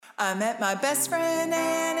I met my best friend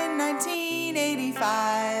Anne in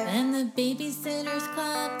 1985. And the Babysitters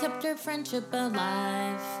Club kept our friendship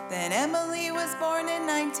alive. Then Emily was born in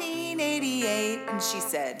 1988, and she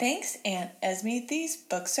said, "Thanks, Aunt Esme. These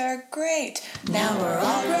books are great. Now we're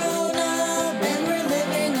all grown up and we're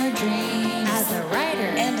living our dreams. As a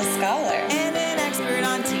writer And a scholar. and an expert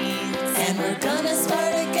on teens. And we're gonna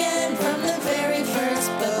start again from the very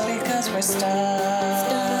first book. Because we're stuck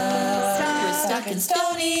in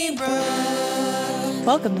Stony Brook.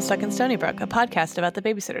 Welcome to Stuck in Stony Brook, a podcast about the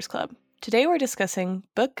Babysitters Club. Today we're discussing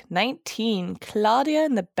Book 19, Claudia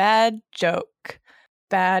and the Bad Joke.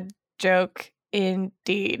 Bad joke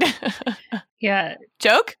indeed. Yeah.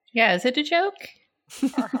 Joke? Yeah, is it a joke?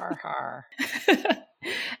 Har, har, har.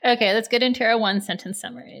 Okay, let's get into our one-sentence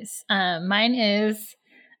summaries. Mine is,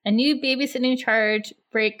 a new babysitting charge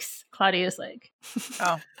breaks Claudia's leg.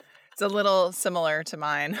 Oh, it's a little similar to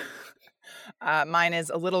mine. Mine is,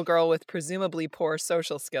 a little girl with presumably poor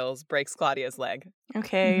social skills breaks Claudia's leg.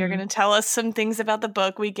 Okay, you're going to tell us some things about the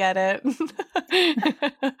book. We get it.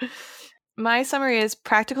 My summary is,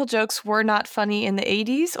 practical jokes were not funny in the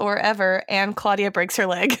 80s or ever, and Claudia breaks her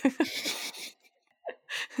leg.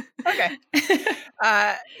 Okay.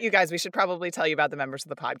 You guys, we should probably tell you about the members of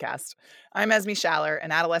the podcast. I'm Esme Schaller,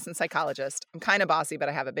 an adolescent psychologist. I'm kind of bossy, but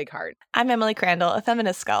I have a big heart. I'm Emily Crandall, a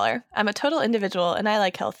feminist scholar. I'm a total individual, and I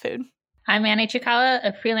like health food. I'm Annie Chikala,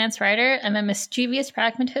 a freelance writer. I'm a mischievous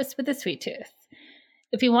pragmatist with a sweet tooth.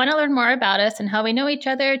 If you want to learn more about us and how we know each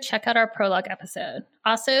other, check out our prologue episode.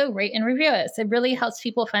 Also, rate and review us. It really helps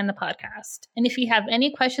people find the podcast. And if you have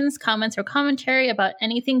any questions, comments, or commentary about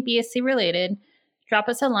anything BSC related, drop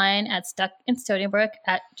us a line at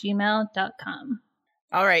stuckinstonybrook@gmail.com.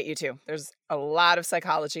 All right, you two. There's a lot of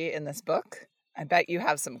psychology in this book. I bet you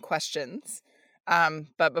have some questions.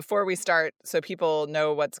 But before we start, so people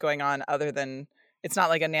know what's going on other than, it's not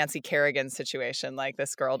like a Nancy Kerrigan situation, like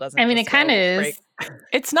this girl doesn't. I mean, it just kind of go is. break-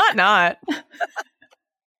 It's not.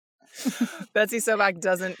 Betsy Sobak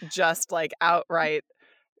doesn't just like outright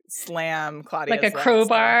slam Claudia's Like a legs.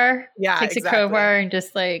 crowbar. Yeah, Takes exactly. a crowbar and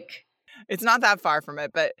just like... It's not that far from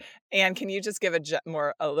it, but Anne, can you just give a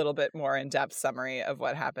little bit more in-depth summary of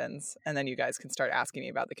what happens, and then you guys can start asking me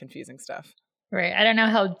about the confusing stuff. Right. I don't know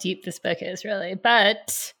how deep this book is really,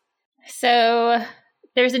 but so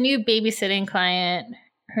there's a new babysitting client.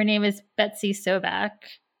 Her name is Betsy Sobak.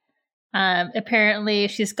 Apparently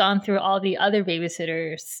she's gone through all the other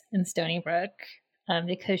babysitters in Stony Brook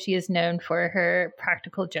because she is known for her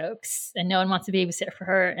practical jokes and no one wants to babysit for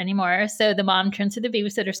her anymore. So the mom turns to the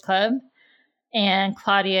Babysitters Club and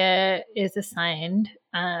Claudia is assigned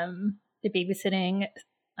the babysitting,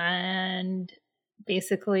 and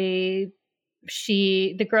basically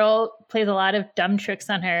the girl plays a lot of dumb tricks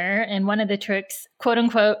on her. And one of the tricks, quote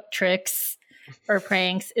unquote tricks or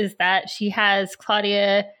pranks, is that she has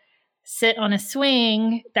Claudia sit on a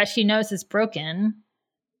swing that she knows is broken.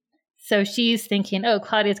 So she's thinking, oh,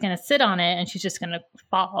 Claudia's going to sit on it and she's just going to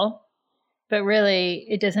fall. But really,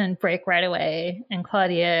 it doesn't break right away. And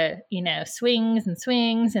Claudia, swings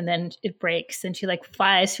and then it breaks and she like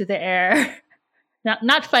flies through the air.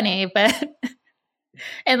 Not funny, but...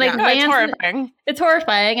 And like No, lands it's horrifying. It's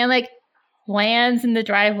horrifying, and like lands in the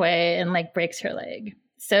driveway and like breaks her leg.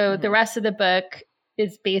 So the rest of the book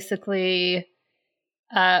is basically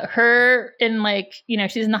her in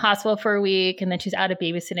she's in the hospital for a week and then she's out of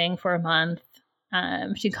babysitting for a month.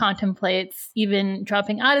 She contemplates even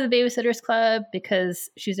dropping out of the Babysitters Club because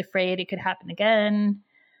she's afraid it could happen again.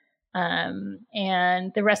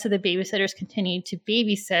 And the rest of the babysitters continue to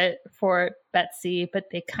babysit for Betsy, but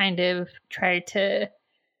they kind of try to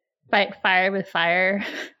fight fire with fire.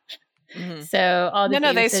 Mhm. So all the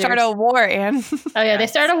They start a war, Anne. Oh yeah, they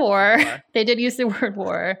start a war. War. They did use the word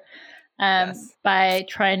war Yes. by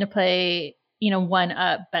trying to play, one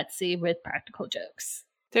up Betsy with practical jokes.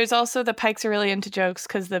 There's also the Pikes are really into jokes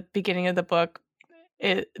because the beginning of the book,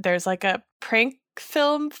 there's like a prank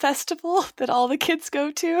film festival that all the kids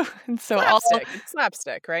go to, and so It's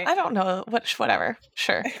slapstick, right? I don't know whatever.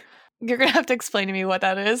 Sure, you're gonna have to explain to me what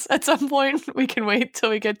that is at some point. We can wait till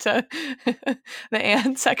we get to the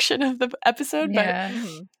Anne section of the episode, Yeah.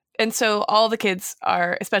 Mhm. and so all the kids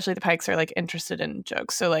are, especially the Pikes, are like interested in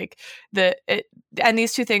jokes. So like and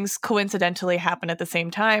these two things coincidentally happen at the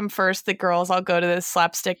same time. First, the girls all go to this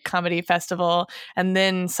slapstick comedy festival, and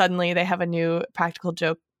then suddenly they have a new practical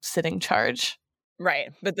joke sitting charge.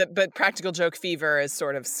 Right. But practical joke fever is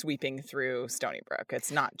sort of sweeping through Stony Brook.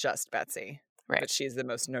 It's not just Betsy, Right. but she's the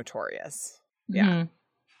most notorious. Mhm. Yeah.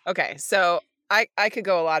 Okay. So I could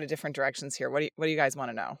go a lot of different directions here. What do you guys want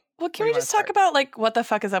to know? Well, Where can do we you wanna just talk start? about like what the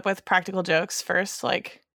fuck is up with practical jokes first?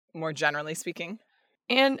 Like, More generally speaking.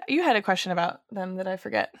 And you had a question about them that I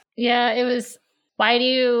forget. Yeah, it was, why do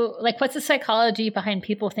you, like, what's the psychology behind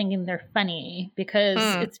people thinking they're funny? Because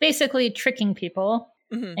it's basically tricking people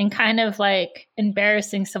and kind of like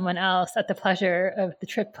embarrassing someone else at the pleasure of the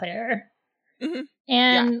trick player.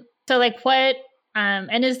 And so like what,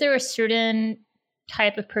 and is there a certain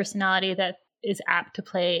type of personality that is apt to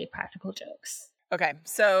play practical jokes? Okay,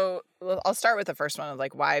 so I'll start with the first one of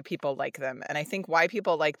like why people like them. And I think why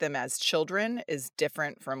people like them as children is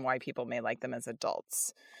different from why people may like them as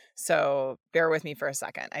adults. So bear with me for a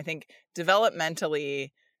second. I think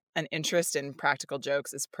developmentally, an interest in practical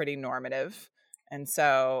jokes is pretty normative. And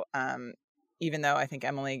so even though I think,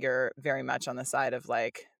 Emily, you're very much on the side of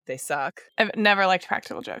like, they suck. I've never liked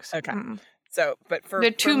practical jokes. Okay. So, but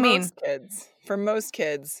They're too mean. For most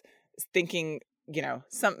kids, thinking, you know,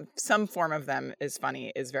 some form of them is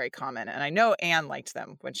funny is very common. And I know Anne liked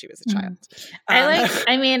them when she was a child.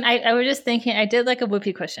 I was just thinking, I did like a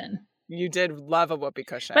whoopee cushion. You did love a whoopee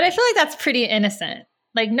cushion. But I feel like that's pretty innocent.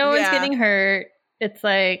 Like no one's getting hurt. It's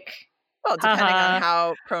like, well, depending on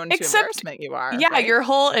how prone to embarrassment you are. Yeah, right? your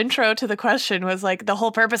whole intro to the question was like the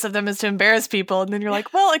whole purpose of them is to embarrass people, and then you're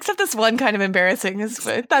like, well, except this one kind of embarrassing is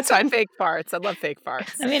that's fine. Fake farts. I love fake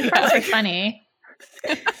farts. I mean, farts are funny.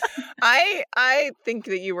 I think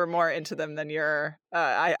that you were more into them than you're.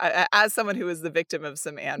 I as someone who was the victim of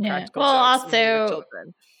some Anne practical jokes. Well, when we were also,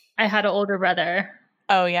 children. I had an older brother.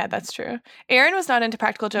 Oh, yeah, that's true. Aaron was not into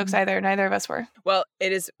practical jokes either. Neither of us were. Well,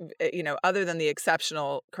 it is, you know, other than the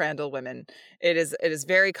exceptional Crandall women, it is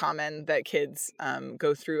very common that kids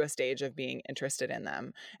go through a stage of being interested in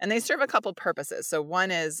them. And they serve a couple purposes. So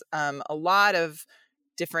one is a lot of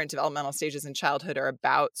different developmental stages in childhood are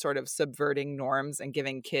about sort of subverting norms and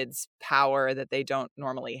giving kids power that they don't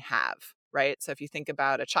normally have, right? So if you think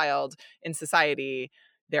about a child in society,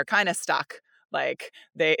 they're kind of stuck. Like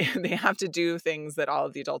they have to do things that all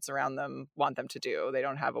of the adults around them want them to do. They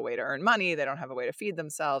don't have a way to earn money. They don't have a way to feed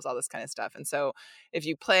themselves, all this kind of stuff. And so if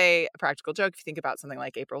you play a practical joke, if you think about something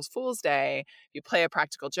like April's Fool's Day, you play a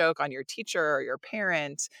practical joke on your teacher or your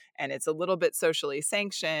parent, and it's a little bit socially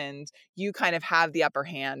sanctioned, you kind of have the upper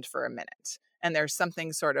hand for a minute. And there's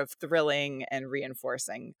something sort of thrilling and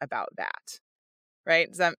reinforcing about that, right?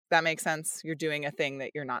 Does that make sense? You're doing a thing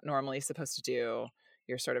that you're not normally supposed to do.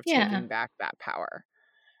 You're sort of taking back that power.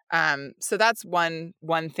 So that's one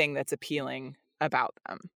thing that's appealing about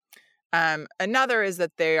them. Another is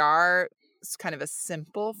that they are kind of a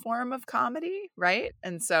simple form of comedy, right?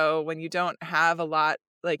 And so when you don't have a lot,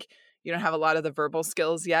 like you don't have a lot of the verbal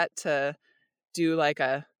skills yet to do like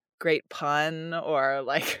a great pun or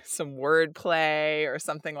like some wordplay or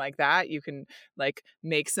something like that, you can like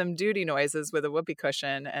make some duty noises with a whoopee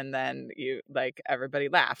cushion and then you like everybody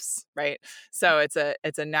laughs, right? So it's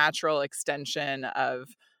a natural extension of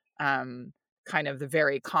kind of the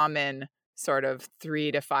very common sort of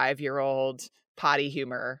 3 to 5 year old potty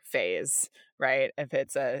humor phase, right? If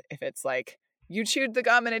it's like you chewed the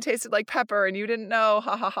gum and it tasted like pepper and you didn't know,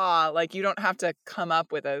 ha ha ha, like you don't have to come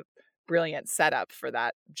up with a brilliant setup for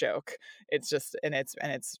that joke. It's just and it's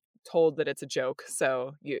told that it's a joke,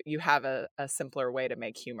 so you have a simpler way to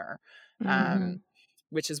make humor,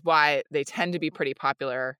 which is why they tend to be pretty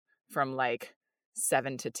popular from like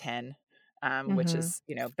 7 to 10, which is,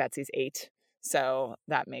 you know, Betsy's 8, so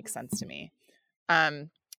that makes sense to me.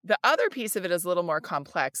 The other piece of it is a little more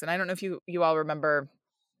complex, and I don't know if you all remember,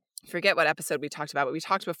 forget what episode we talked about, but we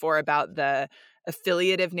talked before about the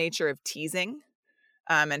affiliative nature of teasing.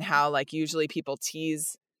 And how like usually people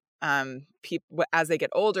tease people as they get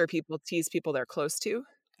older, people tease people they're close to.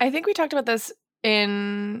 I think we talked about this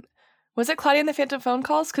was it Claudia and the Phantom Phone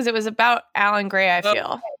Calls? Because it was about Alan Gray, I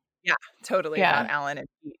feel. Yeah, totally. Yeah. About Alan.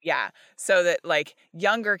 So that like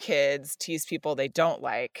younger kids tease people they don't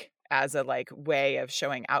like as a like way of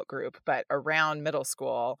showing out group. But around middle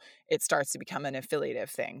school, it starts to become an affiliative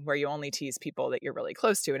thing where you only tease people that you're really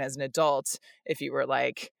close to. And as an adult, if you were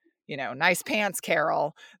like, you know, nice pants,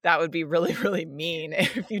 Carol, that would be really, really mean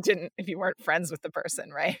if you weren't friends with the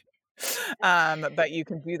person, right? But you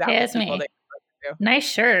can do that with people that you're close to. Nice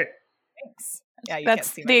shirt. Thanks. Yeah, you That's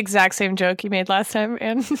can't see the exact same joke you made last time,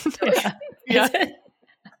 and Yeah.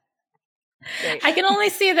 I can only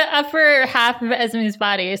see the upper half of Esme's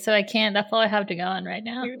body, so I can't. That's all I have to go on right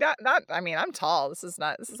now. I mean, I'm tall. This is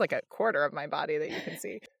like a quarter of my body that you can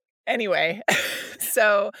see. Anyway,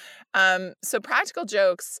 so practical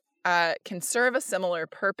jokes can serve a similar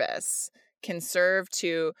purpose, can serve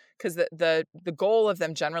to, because the goal of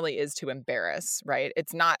them generally is to embarrass, right?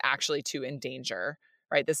 It's not actually to endanger,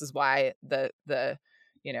 right? This is why the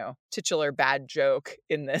titular bad joke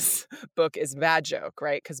in this book is bad joke,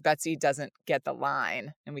 right? Because Betsy doesn't get the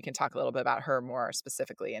line, and we can talk a little bit about her more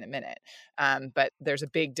specifically in a minute. But there's a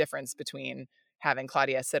big difference between having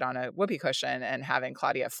Claudia sit on a whoopee cushion and having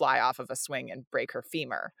Claudia fly off of a swing and break her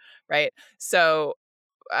femur, right? So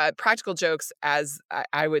practical jokes, as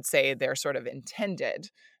I would say, they're sort of intended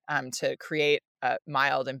to create a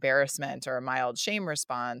mild embarrassment or a mild shame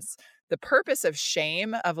response. The purpose of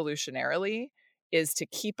shame evolutionarily is to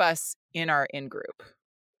keep us in our in-group.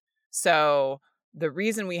 So the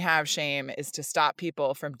reason we have shame is to stop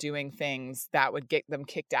people from doing things that would get them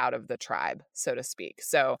kicked out of the tribe, so to speak.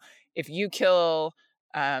 So if you kill,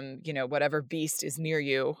 whatever beast is near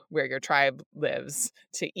you where your tribe lives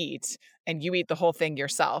to eat, and you eat the whole thing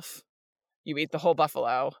yourself, you eat the whole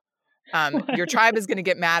buffalo, your tribe is going to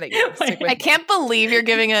get mad at you. I can't believe you're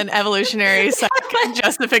giving an evolutionary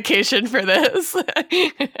justification for this.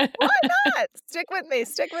 Why not? Stick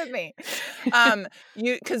with me.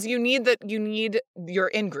 Because you need your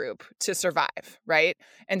in-group to survive, right?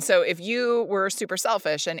 And so if you were super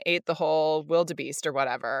selfish and ate the whole wildebeest or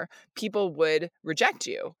whatever, people would reject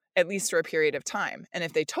you, at least for a period of time. And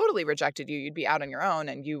if they totally rejected you, you'd be out on your own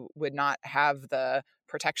and you would not have the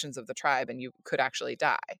protections of the tribe and you could actually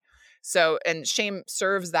die. So, and shame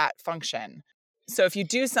serves that function. So if you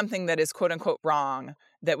do something that is quote unquote wrong,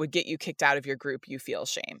 that would get you kicked out of your group, you feel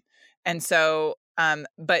shame. And so,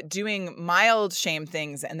 but doing mild shame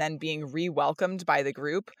things and then being re-welcomed by the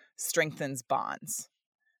group strengthens bonds.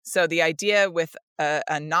 So the idea with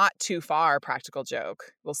a not too far practical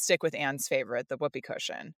joke, we'll stick with Anne's favorite, the whoopee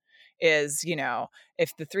cushion, is,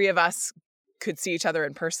 if the three of us could see each other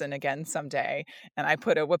in person again someday, and I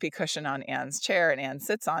put a whoopee cushion on Anne's chair and Anne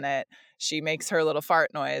sits on it, she makes her little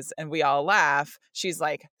fart noise and we all laugh. She's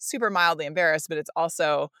like super mildly embarrassed, but it's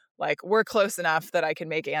also like we're close enough that I can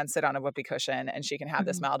make Anne sit on a whoopee cushion and she can have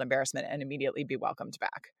this mild embarrassment and immediately be welcomed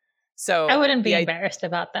back. So I wouldn't be embarrassed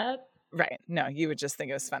about that. Right. No, you would just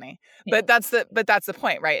think it was funny. Yeah. But that's the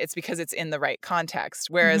point, right? It's because it's in the right context.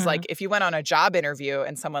 Whereas like if you went on a job interview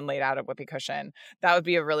and someone laid out a whoopee cushion, that would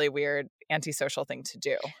be a really weird antisocial thing to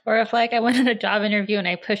do. Or if like I went on a job interview and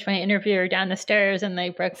I pushed my interviewer down the stairs and they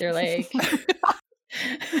broke their leg.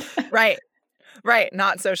 Right.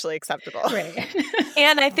 Not socially acceptable. Right.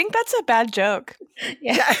 And I think that's a bad joke.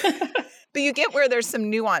 Yeah. But you get where there's some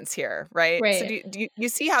nuance here, right? Right. So do you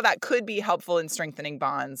see how that could be helpful in strengthening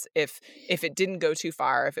bonds if it didn't go too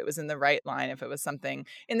far, if it was in the right line, if it was something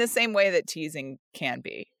in the same way that teasing can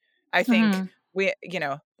be. I think we,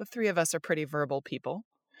 the three of us are pretty verbal people.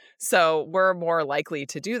 So we're more likely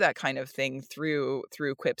to do that kind of thing through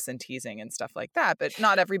quips and teasing and stuff like that. But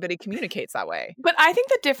not everybody communicates that way. But I think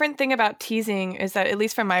the different thing about teasing is that, at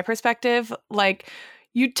least from my perspective, like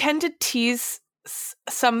you tend to tease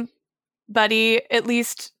somebody, at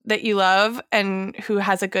least that you love and who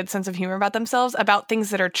has a good sense of humor about themselves, about things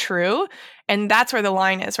that are true. And that's where the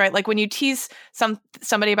line is, right? Like when you tease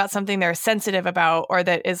somebody about something they're sensitive about, or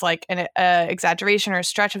that is like an exaggeration or a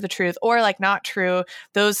stretch of the truth, or like not true,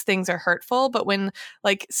 those things are hurtful. But when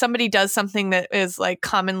like somebody does something that is like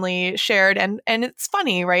commonly shared and it's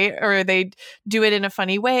funny, right? Or they do it in a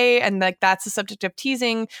funny way, and like that's the subject of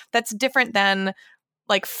teasing, that's different than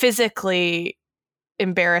like physically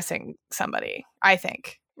embarrassing somebody, I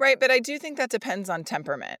think. Right, but I do think that depends on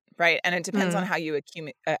temperament, right? And it depends on how you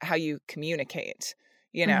communicate,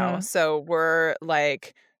 So we're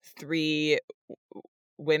like three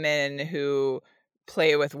women who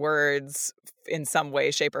play with words in some way,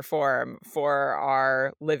 shape, or form for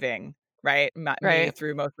our living, right? Me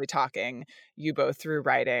through mostly talking, you both through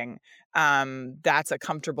writing. That's a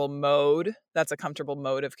comfortable mode. That's a comfortable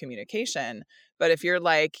mode of communication. But if you're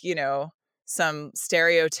like, some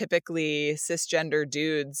stereotypically cisgender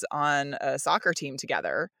dudes on a soccer team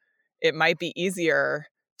together, it might be easier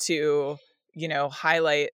to,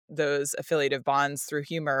 highlight those affiliative bonds through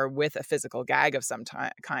humor with a physical gag of some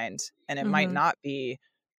kind. And it might not be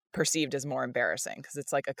perceived as more embarrassing because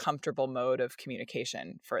it's like a comfortable mode of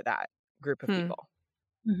communication for that group of people.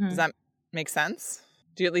 Does that make sense?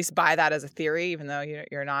 Do you at least buy that as a theory, even though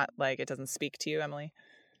you're not like, it doesn't speak to you, Emily?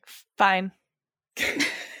 Fine.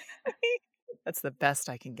 That's the best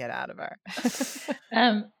I can get out of her.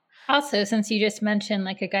 Also, since you just mentioned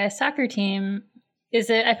like a guy's soccer team, I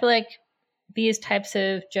feel like these types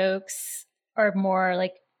of jokes are more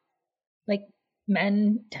like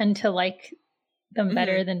men tend to like them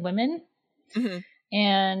better than women.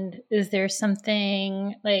 And is there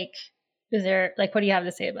something what do you have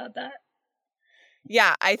to say about that?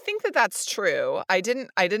 Yeah, I think that that's true. I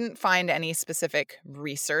didn't find any specific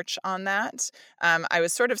research on that.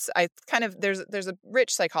 There's a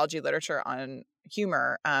rich psychology literature on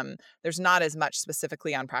humor. There's not as much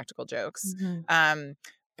specifically on practical jokes. Mhm.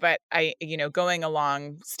 But going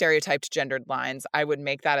along stereotyped gendered lines, I would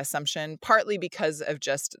make that assumption partly because of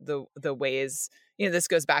just the ways, this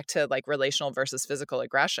goes back to like relational versus physical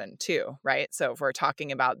aggression too, right? So if we're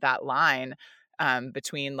talking about that line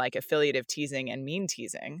between like affiliative teasing and mean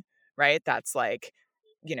teasing, right? That's like,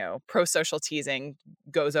 pro-social teasing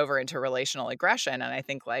goes over into relational aggression. And I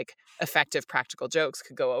think like effective practical jokes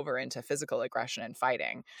could go over into physical aggression and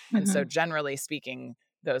fighting. And so generally speaking,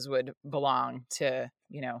 those would belong to,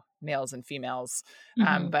 males and females.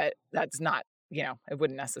 But that's not, it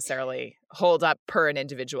wouldn't necessarily hold up per an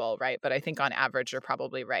individual, right? But I think on average, you're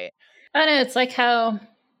probably right. I know, it's like how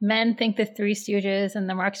men think the Three Stooges and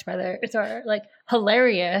the Marx Brothers are like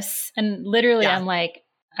hilarious. And literally I'm like,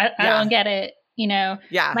 I don't get it. Yeah,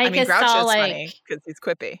 Micah Groucho's saw funny because he's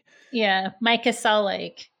quippy. Yeah, Micah saw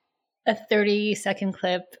like a 30-second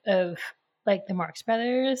clip of like the Marx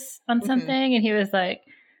Brothers on something, and he was like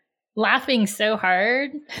laughing so hard.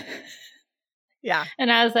 Yeah,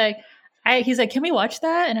 and I was like, he's like, "Can we watch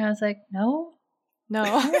that?" And I was like, "No,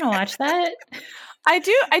 I'm gonna watch that." I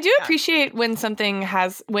do appreciate when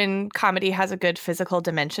when comedy has a good physical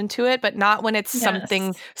dimension to it, but not when it's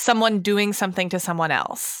someone doing something to someone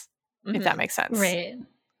else. If that makes sense. Right.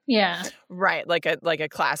 Yeah. Right. Like a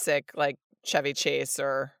classic like Chevy Chase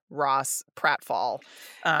or Ross pratfall.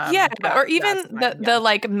 Or even the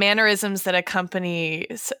like mannerisms that accompany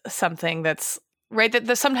something that's right.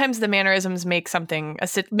 That sometimes the mannerisms make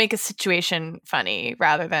make a situation funny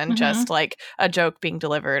rather than just like a joke being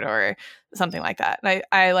delivered or something like that. And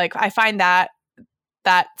I find that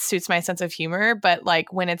suits my sense of humor, but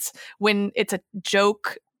like when it's a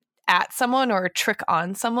joke at someone or a trick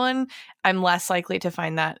on someone, I'm less likely to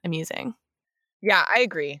find that amusing. Yeah, I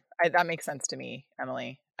agree. That makes sense to me,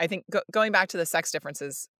 Emily. I think going back to the sex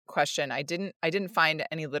differences question, I didn't find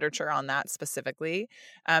any literature on that specifically,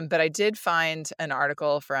 but I did find an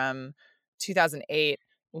article from 2008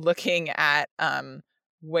 looking at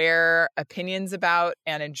where opinions about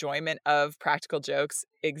and enjoyment of practical jokes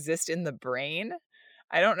exist in the brain.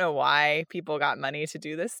 I don't know why people got money to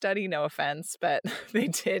do this study, no offense, but they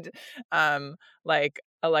did like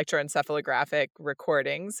electroencephalographic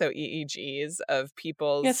recordings, so EEGs of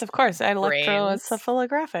people's Yes, of course, brains.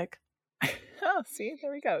 Electroencephalographic. Oh, see,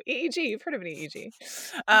 there we go. EEG, you've heard of an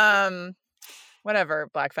EEG. Whatever,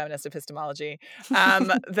 Black feminist epistemology.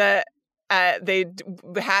 They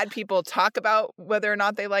had people talk about whether or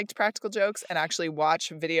not they liked practical jokes and actually watch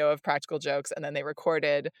video of practical jokes, and then they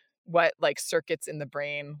recorded what like circuits in the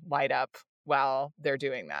brain light up while they're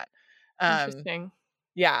doing that. Interesting.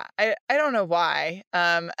 Yeah, I don't know why.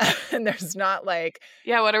 And there's not like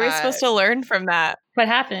what are we supposed to learn from that? What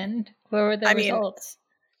happened? What were the results?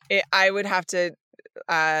 I would have to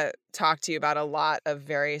talk to you about a lot of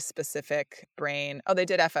very specific brain. Oh, they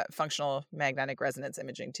did functional magnetic resonance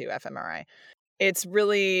imaging too, fMRI. It's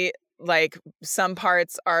really like some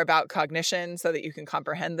parts are about cognition so that you can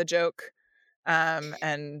comprehend the joke.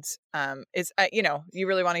 It's you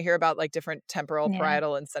really want to hear about like different temporal,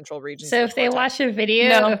 parietal, and central regions. So if they watch a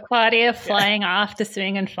video of Claudia flying off to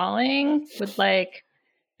swing and falling, would like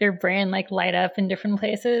their brain like light up in different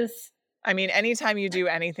places? I mean, anytime you do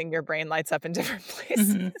anything, your brain lights up in different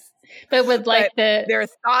places. But with like their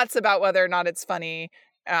thoughts about whether or not it's funny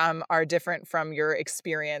are different from your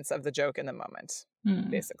experience of the joke in the moment,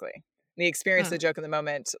 basically. The experience of the joke in the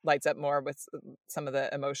moment lights up more with some of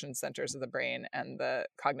the emotion centers of the brain, and the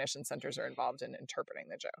cognition centers are involved in interpreting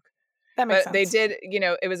the joke. That makes sense. They did,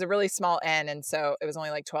 it was a really small N, and so it was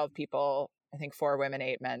only like 12 people, I think 4 women,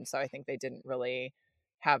 8 men. So I think they didn't really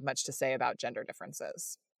have much to say about gender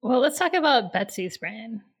differences. Well, let's talk about Betsy's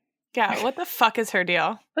brain. Yeah, what the fuck is her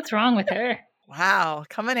deal? What's wrong with her? Wow,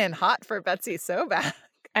 coming in hot for Betsy Sobek.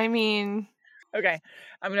 I mean... Okay,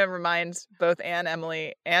 I'm going to remind both Anne,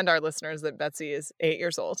 Emily, and our listeners that Betsy is 8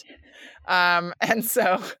 years old. And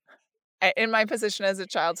so in my position as a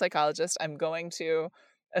child psychologist, I'm going to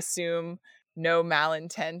assume no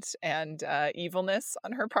malintent and evilness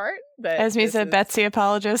on her part. Esme's a Betsy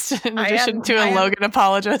apologist in addition to a Logan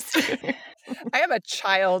apologist. I am a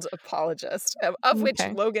child apologist, of which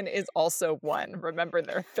Logan is also one. Remember,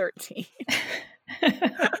 they're 13.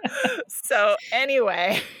 So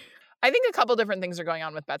anyway... I think a couple different things are going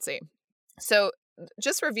on with Betsy. So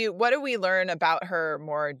just review, what do we learn about her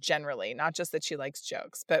more generally? Not just that she likes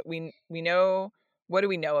jokes, but we know, what do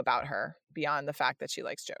we know about her beyond the fact that she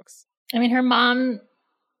likes jokes? I mean, her mom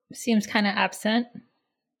seems kind of absent.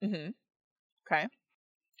 Mm-hmm. Okay.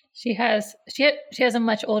 She has a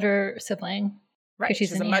much older sibling. Right.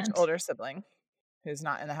 She's a an much aunt. older sibling who's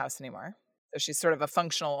not in the house anymore. So she's sort of a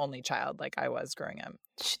functional only child like I was growing up.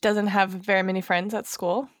 She doesn't have very many friends at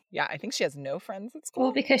school. Yeah, I think she has no friends at school.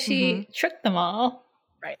 Well, because she tricked them all.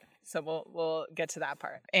 Right. So we'll get to that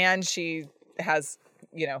part. And she has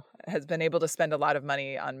been able to spend a lot of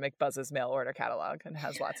money on McBuzz's mail order catalog and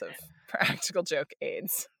has lots of practical joke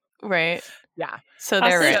aids. Right. Yeah. So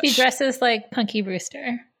they're Also, rich. she dresses like Punky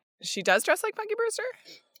Brewster. She does dress like Punky Brewster?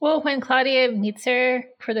 Well, when Claudia meets her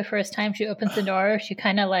for the first time, she opens the door. She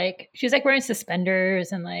kind of she's like wearing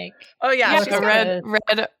suspenders and like. Oh, yeah. Yeah, She's the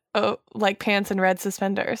got red like pants and red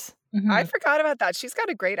suspenders. Mhm. I forgot about that. She's got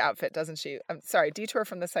a great outfit, doesn't she? I'm sorry, detour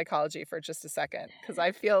from the psychology for just a second, because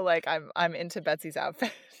I feel like I'm into Betsy's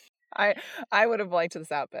outfit. I would have liked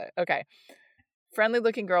this outfit. Okay. Friendly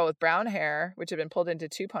looking girl with brown hair, which had been pulled into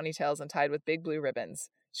 2 ponytails and tied with big blue ribbons.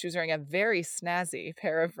 She was wearing a very snazzy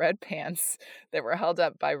pair of red pants that were held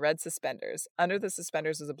up by red suspenders. Under the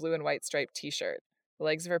suspenders was a blue and white striped t-shirt. The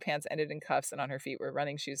legs of her pants ended in cuffs, and on her feet were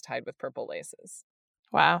running shoes tied with purple laces.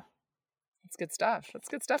 Wow. That's good stuff. That's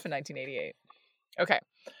good stuff in 1988. Okay.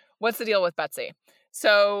 What's the deal with Betsy?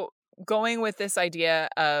 So going with this idea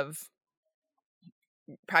of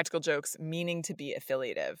practical jokes meaning to be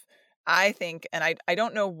affiliative, I think, and I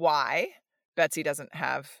don't know why Betsy doesn't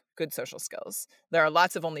have good social skills. There are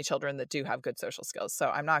lots of only children that do have good social skills. So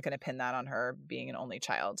I'm not going to pin that on her being an only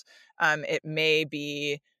child. It may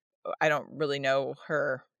be, I don't really know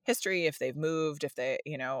her history, if they've moved, if they,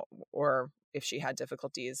 or if she had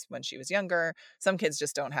difficulties when she was younger. Some kids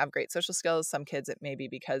just don't have great social skills. Some kids, it may be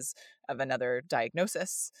because of another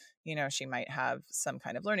diagnosis. She might have some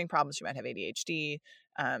kind of learning problem. She might have ADHD,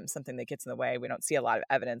 something that gets in the way. We don't see a lot of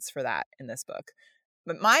evidence for that in this book.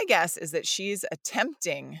 But my guess is that she's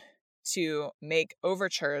attempting to make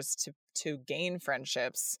overtures to gain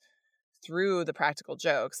friendships through the practical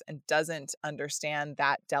jokes and doesn't understand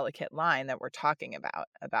that delicate line that we're talking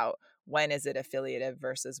about when is it affiliative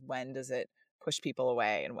versus when does it push people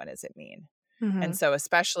away and when is it mean. Mm-hmm. And so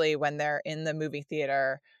especially when they're in the movie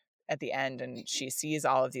theater at the end and she sees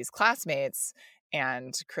all of these classmates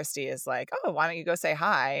and Christy is like, oh, why don't you go say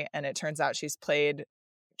hi? And it turns out she's played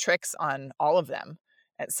tricks on all of them,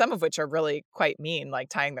 and some of which are really quite mean, like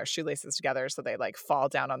tying their shoelaces together so they like fall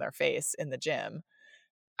down on their face in the gym.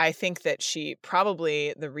 I think that she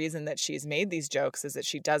probably, the reason that she's made these jokes is that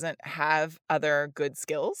she doesn't have other good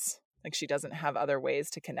skills. Like she doesn't have other ways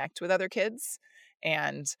to connect with other kids.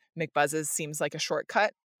 And McBuzz's seems like a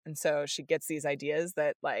shortcut. And so she gets these ideas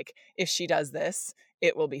that like, if she does this,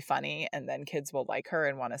 it will be funny. And then kids will like her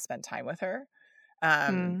and want to spend time with her.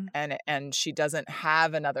 And she doesn't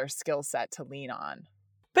have another skill set to lean on.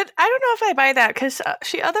 But I don't know if I buy that because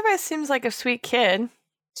she otherwise seems like a sweet kid.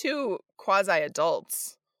 2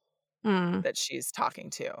 quasi-adults that she's talking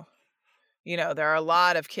to. There are a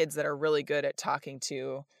lot of kids that are really good at talking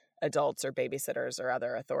to adults or babysitters or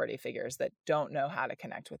other authority figures that don't know how to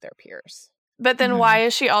connect with their peers. But then why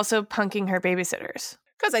is she also punking her babysitters?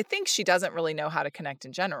 Because I think she doesn't really know how to connect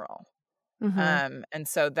in general. Mm-hmm. And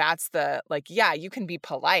so that's the, like, yeah, you can be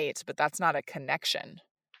polite, but that's not a connection,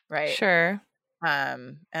 right? Sure.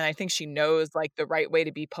 And I think she knows like the right way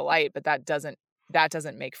to be polite, but that doesn't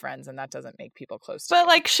make friends and that doesn't make people close to But you.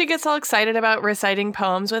 like she gets all excited about reciting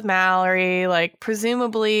poems with Mallory, like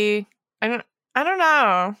presumably, I don't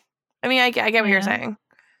know. I mean, I get what you're saying.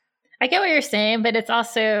 I get what you're saying, but it's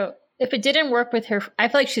also, if it didn't work with her, I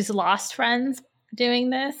feel like she's lost friends doing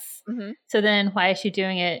this. Mm-hmm. So then why is she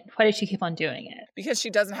doing it? Why does she keep on doing it? Because she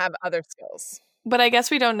doesn't have other skills. But I guess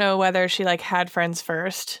we don't know whether she like had friends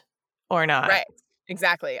first or not. Right.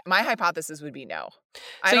 Exactly. My hypothesis would be no.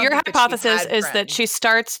 So your hypothesis is that she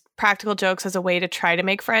starts practical jokes as a way to try to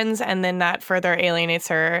make friends, and then that further alienates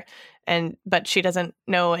her, but she doesn't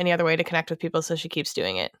know any other way to connect with people, so she keeps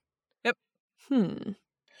doing it. Yep.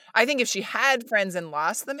 I think if she had friends and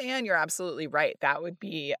lost them, Anne, you're absolutely right. That would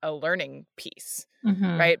be a learning piece,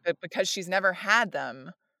 right? But because she's never had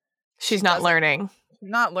them, she's not learning.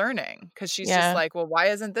 Not learning because she's just like, well, why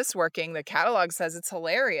isn't this working? The catalog says it's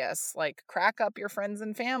hilarious. Like, crack up your friends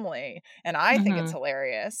and family. And I think it's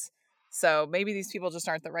hilarious. So maybe these people just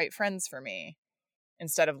aren't the right friends for me.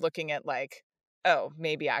 Instead of looking at like, oh,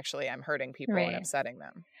 maybe actually I'm hurting people and upsetting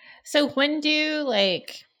them. So when do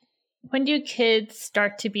kids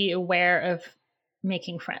start to be aware of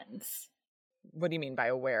making friends? What do you mean by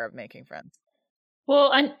aware of making friends? Well,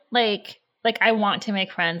 I'm like I want to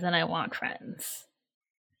make friends and I want friends.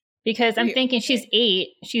 Because I'm thinking she's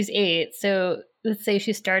 8. So let's say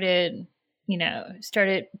she started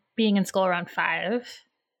being in school around 5.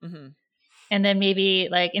 Mm-hmm. And then maybe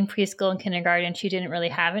like in preschool and kindergarten, she didn't really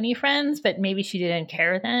have any friends, but maybe she didn't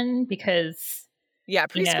care then because Yeah,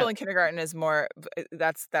 You preschool know. and kindergarten is more,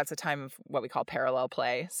 that's a time of what we call parallel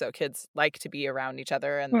play. So kids like to be around each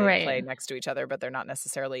other and they Right. play next to each other, but they're not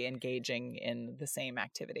necessarily engaging in the same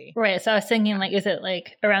activity. Right. So I was thinking, like, is it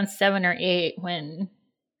like around 7 or 8 when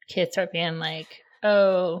kids start being like,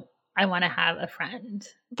 oh, I want to have a friend?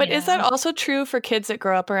 But you is that know? also true for kids that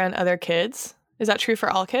grow up around other kids? Is that true for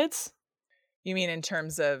all kids? You mean in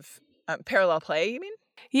terms of parallel play, you mean?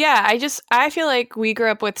 Yeah, I feel like we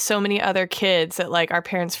grew up with so many other kids that like our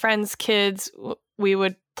parents' friends' kids we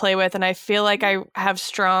would play with, and I feel like I have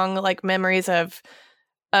strong like memories of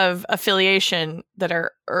affiliation that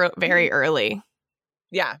are very early.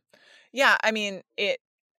 Yeah. Yeah, I mean, it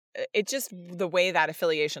just, the way that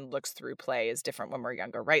affiliation looks through play is different when we're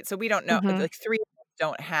younger, right? So we don't know, Mhm. like 3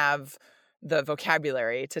 don't have the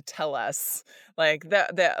vocabulary to tell us like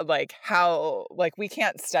the like how, like we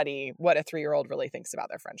can't study what a 3-year-old really thinks about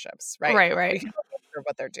their friendships, right? We Right. can only observe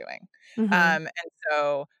what they're doing. Mhm. And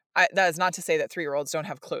so that is not to say that 3-year-olds don't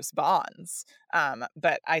have close bonds.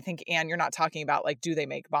 But I think, Anne, you're not talking about like, do they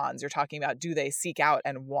make bonds? You're talking about, do they seek out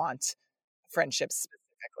and want friendships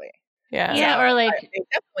specifically? Yeah. Yeah, So or like, they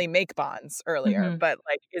definitely make bonds earlier, Mhm. but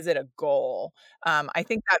like, is it a goal? I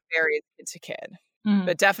think that varies kid to kid, mm.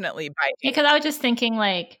 but definitely by age. Because I was just thinking,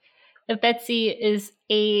 like, if Betsy is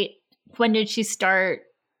 8, when did she start?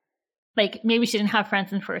 Like, maybe she didn't have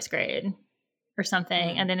friends in first grade or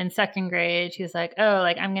something. Mhm. And then in second grade, she was like, oh,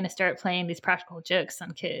 like, I'm going to start playing these practical jokes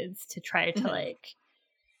on kids to try to, Mhm. like,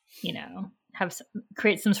 you know,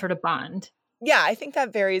 create some sort of bond. Yeah, I think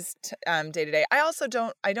that varies day to day.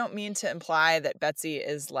 I don't mean to imply that Betsy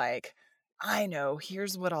is like, I know,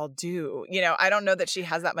 here's what I'll do. I don't know that she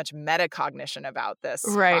has that much metacognition about this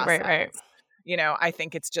Right. process. I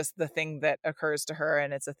think it's just the thing that occurs to her,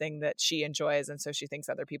 and it's a thing that she enjoys, and so she thinks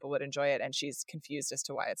other people would enjoy it, and she's confused as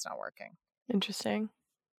to why it's not working. Interesting.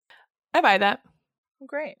 I buy that.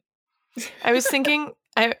 Great. I was thinking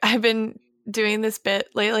I've been doing this bit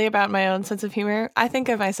lately about my own sense of humor. I think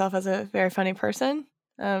of myself as a very funny person.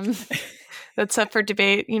 That's up for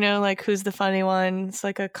debate, like who's the funny one. It's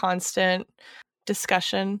like a constant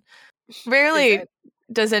discussion. Rarely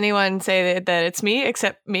does anyone say that it's me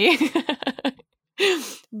except me.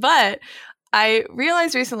 But I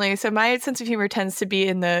realized recently, so my sense of humor tends to be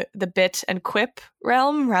in the bit and quip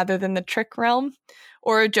realm rather than the trick realm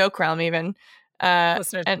or a joke realm even.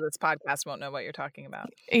 Listeners to this podcast won't know what you're talking about.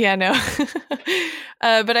 Yeah, no.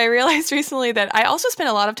 But I realized recently that I also spent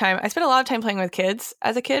a lot of time playing with kids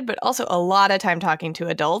as a kid, but also a lot of time talking to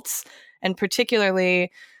adults, and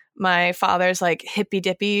particularly my father's like hippy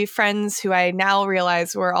dippy friends, who I now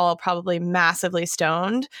realize were all probably massively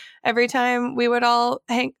stoned every time we would all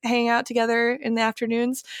hang out together in the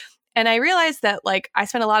afternoons. And I realized that like I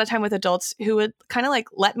spent a lot of time with adults who would kind of like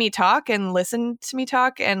let me talk and listen to me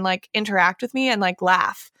talk and like interact with me and like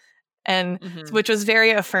laugh, and which was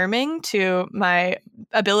very affirming to my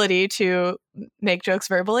ability to make jokes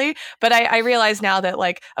verbally. But I realize now that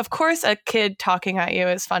like, of course, a kid talking at you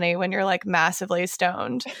is funny when you're like massively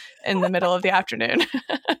stoned in the middle of the afternoon.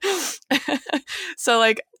 So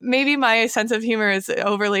like maybe my sense of humor is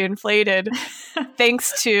overly inflated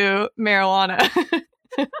thanks to marijuana.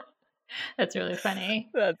 That's really funny.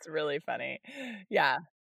 That's really funny. Yeah.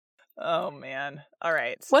 Oh, man. All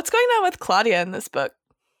right. What's going on with Claudia in this book?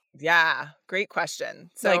 Yeah. Great question.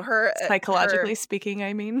 So like, her psychologically speaking,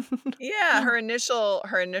 I mean. Yeah. Her initial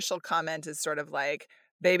comment is sort of like,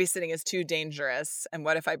 babysitting is too dangerous. And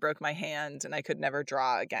what if I broke my hand and I could never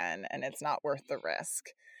draw again? And it's not worth the risk,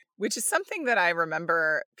 which is something that I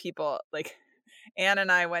remember people like. Anne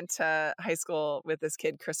and I went to high school with this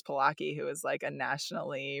kid, Chris Palaki, who was like a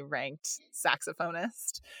nationally ranked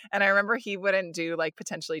saxophonist. And I remember he wouldn't do like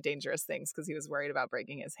potentially dangerous things because he was worried about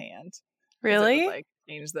breaking his hand. Really? It would, like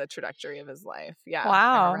change the trajectory of his life. Yeah. Wow.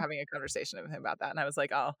 I remember having a conversation with him about that. And I was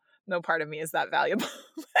like, oh, no part of me is that valuable.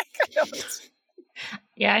 Like, I don't.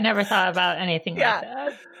 Yeah, I never thought about anything like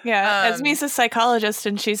that. Yeah, Esme's a psychologist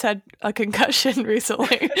and she's had a concussion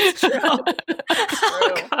recently. It's true. It's true.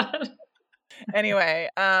 Oh, God. Anyway,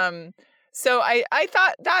 so I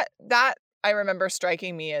thought that I remember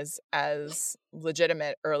striking me as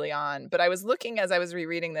legitimate early on, but I was looking as I was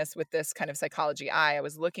rereading this with this kind of psychology eye, I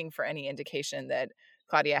was looking for any indication that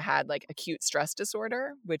Claudia had like acute stress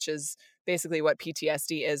disorder, which is basically what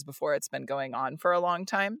PTSD is before it's been going on for a long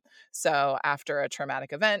time. So after a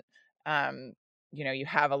traumatic event, you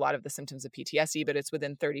have a lot of the symptoms of PTSD, but it's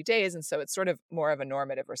within 30 days. And so it's sort of more of a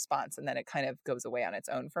normative response. And then it kind of goes away on its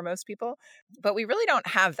own for most people. But we really don't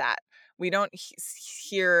have that. We don't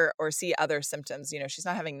hear or see other symptoms. She's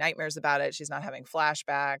not having nightmares about it. She's not having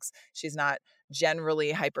flashbacks. She's not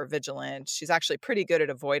generally hypervigilant. She's actually pretty good at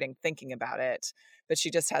avoiding thinking about it, but she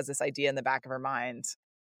just has this idea in the back of her mind,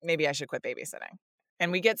 maybe I should quit babysitting.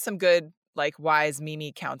 And we get some good, like, wise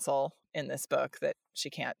Mimi counsel in this book that she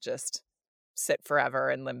can't just sit forever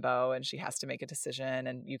in limbo and she has to make a decision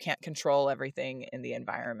and you can't control everything in the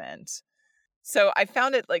environment. So I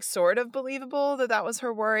found it like sort of believable that that was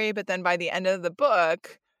her worry. But then by the end of the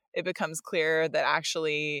book, it becomes clear that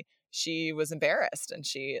actually she was embarrassed and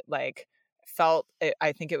she like felt it,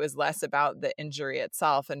 I think it was less about the injury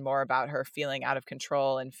itself and more about her feeling out of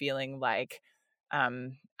control and feeling like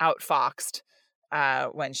outfoxed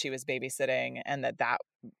when she was babysitting, and that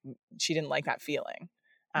she didn't like that feeling,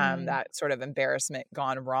 that sort of embarrassment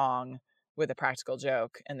gone wrong with a practical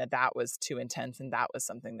joke, and that was too intense, and that was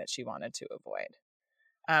something that she wanted to avoid.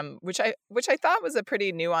 Which I thought was a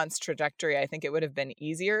pretty nuanced trajectory. I think it would have been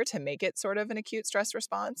easier to make it sort of an acute stress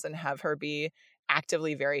response and have her be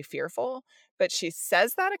actively very fearful. But she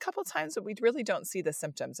says that a couple times, but we really don't see the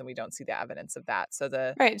symptoms and we don't see the evidence of that. So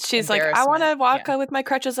she's like, I want to walk with my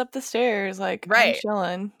crutches up the stairs, like I'm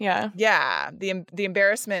chilling. Yeah. The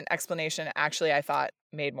embarrassment explanation actually I thought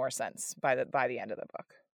made more sense by the end of the book.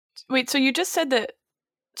 Wait, so you just said that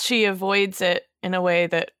she avoids it in a way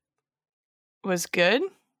that was good?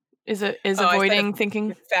 Is avoiding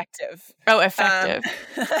thinking effective? Oh, effective.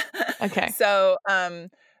 Okay. So,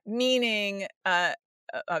 meaning,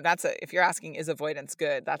 if you're asking, is avoidance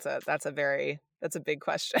good? That's a big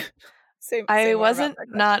question. I wasn't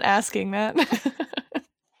not asking that.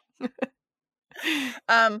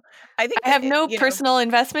 I think I have no personal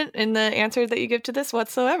investment in the answer that you give to this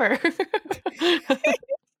whatsoever.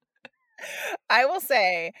 I will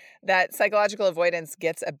say that psychological avoidance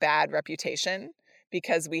gets a bad reputation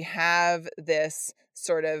because we have this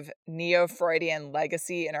sort of neo-Freudian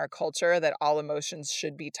legacy in our culture that all emotions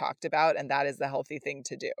should be talked about, and that is the healthy thing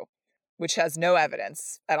to do, which has no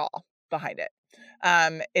evidence at all behind it.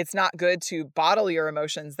 It's not good to bottle your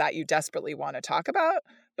emotions that you desperately want to talk about,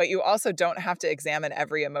 but you also don't have to examine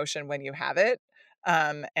every emotion when you have it.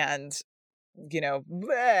 And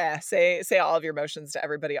say all of your emotions to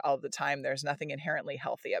everybody all the time. There's nothing inherently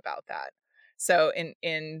healthy about that. So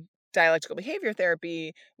in dialectical behavior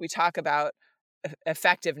therapy, we talk about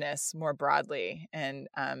effectiveness more broadly and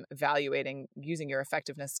evaluating using your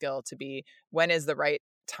effectiveness skill to be when is the right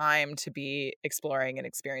time to be exploring and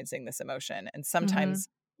experiencing this emotion. And sometimes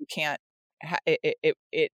you can't,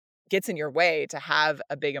 it gets in your way to have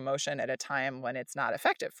a big emotion at a time when it's not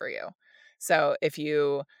effective for you. So if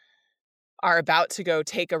you are about to go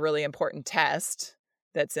take a really important test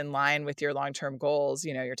that's in line with your long-term goals,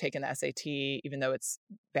 you're taking the SAT, even though it's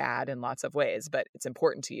bad in lots of ways, but it's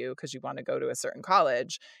important to you because you want to go to a certain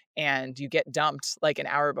college, and you get dumped like an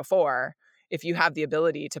hour before. If you have the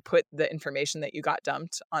ability to put the information that you got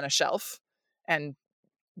dumped on a shelf and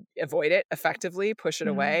avoid it effectively, push it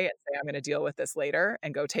away and say, I'm going to deal with this later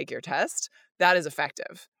and go take your test, that is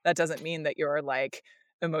effective. That doesn't mean that you're like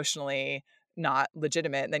emotionally not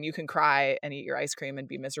legitimate. And then you can cry and eat your ice cream and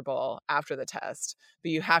be miserable after the test.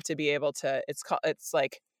 But you have to be able to, it's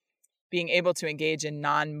like being able to engage in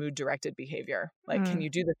non-mood directed behavior. Like, can you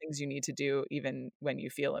do the things you need to do even when you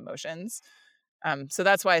feel emotions? So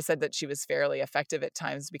that's why I said that she was fairly effective at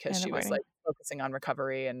times, because she was like focusing on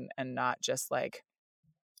recovery and not just like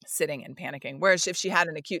sitting and panicking. Whereas if she had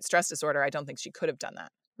an acute stress disorder, I don't think she could have done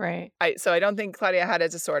that. Right. So I don't think Claudia had a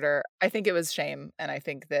disorder. I think it was shame. And I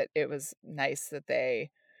think that it was nice that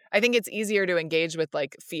I think it's easier to engage with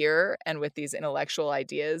like fear and with these intellectual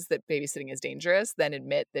ideas that babysitting is dangerous than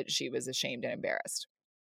admit that she was ashamed and embarrassed.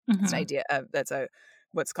 It's an idea that's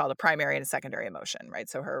what's called a primary and a secondary emotion, right?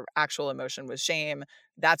 So her actual emotion was shame.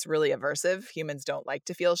 That's really aversive. Humans don't like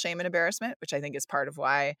to feel shame and embarrassment, which I think is part of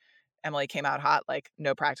why Emily came out hot. Like,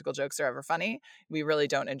 no practical jokes are ever funny. We really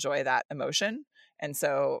don't enjoy that emotion. And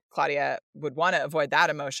so Claudia would want to avoid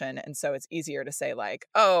that emotion. And so it's easier to say like,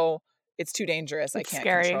 oh, it's too dangerous. I can't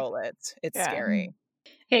control it. It's scary.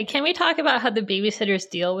 Okay, can we talk about how the babysitters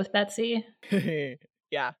deal with Betsy?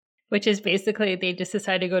 Yeah. Which is basically they just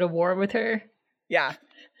decide to go to war with her. Yeah.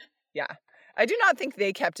 Yeah. I do not think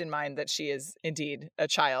they kept in mind that she is indeed a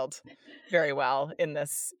child very well in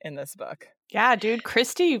this book. Yeah, dude,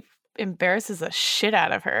 Christy embarrasses the shit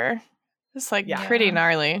out of her. It's like pretty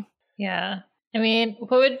gnarly. Yeah. I mean,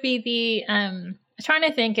 what would be I'm trying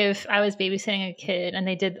to think if I was babysitting a kid and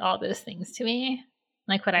they did all those things to me,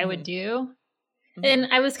 like what I would do. And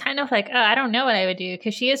I was kind of like, oh, I don't know what I would do,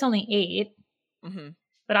 because she is only 8,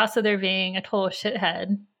 but also they're being a total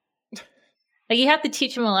shithead. Like, you have to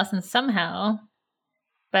teach them a lesson somehow.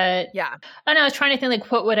 But I don't know, I was trying to think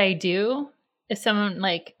like, what would I do if someone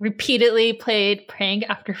like repeatedly played prank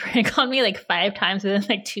after prank on me like 5 times within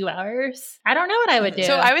like 2 hours. I don't know what I would do.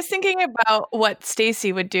 So I was thinking about what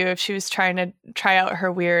Stacy would do if she was trying to try out her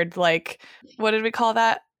weird, like, what did we call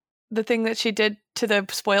that? The thing that she did to the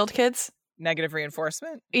spoiled kids? Negative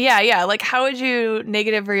reinforcement. Yeah. Like, how would you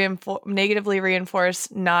negatively reinforce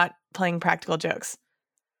not playing practical jokes?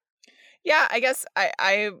 Yeah, I guess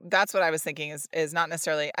I that's what I was thinking is not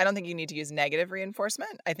necessarily, I don't think you need to use negative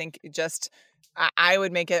reinforcement. I think just I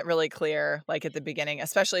would make it really clear, like at the beginning,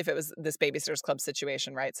 especially if it was this Babysitters Club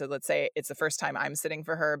situation, right? So let's say it's the first time I'm sitting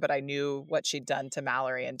for her, but I knew what she'd done to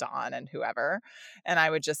Mallory and Dawn and whoever. And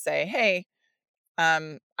I would just say, hey,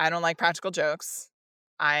 I don't like practical jokes.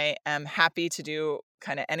 I am happy to do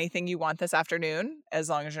kind of anything you want this afternoon, as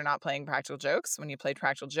long as you're not playing practical jokes. When you play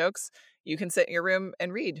practical jokes, you can sit in your room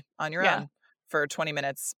and read on your own for 20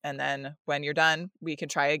 minutes. And then when you're done, we can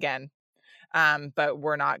try again. But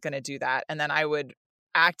we're not going to do that. And then I would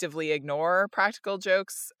actively ignore practical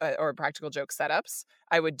jokes or practical joke setups.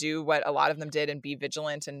 I would do what a lot of them did and be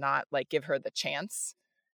vigilant and not like give her the chance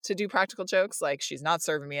to do practical jokes. Like, she's not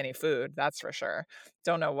serving me any food, that's for sure.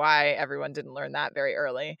 Don't know why everyone didn't learn that very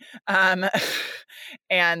early. And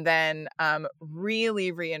then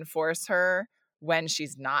really reinforce her when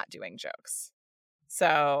she's not doing jokes.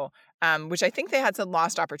 So, which I think they had some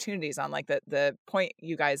lost opportunities on, like the point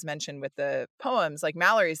you guys mentioned with the poems. Like,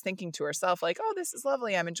 Mallory's thinking to herself, like, oh, this is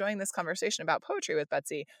lovely. I'm enjoying this conversation about poetry with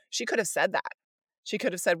Betsy. She could have said that. She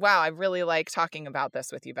could have said, wow, I really like talking about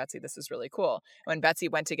this with you, Betsy. This is really cool. When Betsy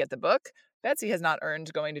went to get the book, Betsy has not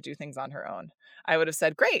earned going to do things on her own. I would have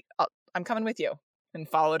said, great, I'm coming with you, and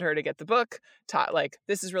followed her to get the book. Taught, like,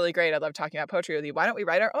 this is really great. I love talking about poetry with you. Why don't we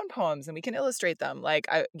write our own poems and we can illustrate them? Like,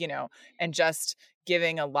 and just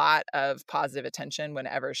giving a lot of positive attention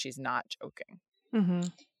whenever she's not joking. Mm-hmm.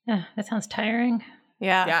 Yeah, that sounds tiring.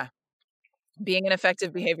 Yeah. Being an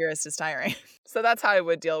effective behaviorist is tiring. So that's how I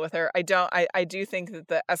would deal with her. I do think that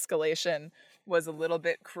the escalation was a little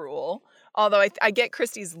bit cruel, although I get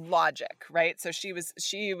Christy's logic, right? So she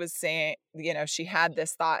was saying, she had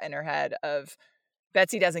this thought in her head of,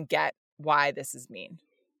 Betsy doesn't get why this is mean.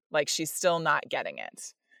 Like, she's still not getting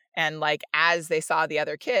it. And like, as they saw the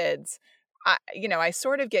other kids, I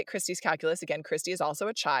sort of get Christy's calculus. Again, Christy is also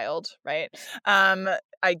a child, right?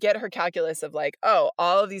 I get her calculus of like, oh,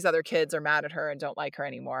 all of these other kids are mad at her and don't like her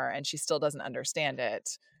anymore, and she still doesn't understand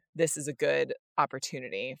it. This is a good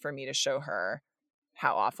opportunity for me to show her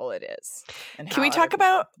how awful it is. And Can we talk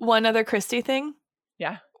about one other Christy thing?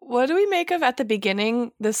 Yeah. What do we make of at the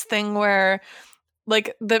beginning, this thing where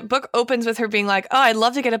like the book opens with her being like, oh, I'd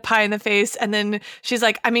love to get a pie in the face. And then she's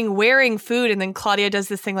like, wearing food. And then Claudia does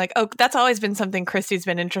this thing like, oh, that's always been something Christy's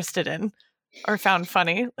been interested in or found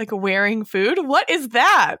funny. Like, wearing food? What is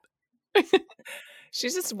that?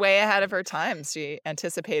 She's just way ahead of her time. She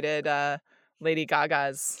anticipated Lady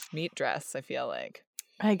Gaga's meat dress, I feel like.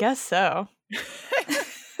 I guess so.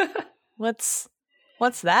 What's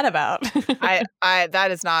that about? I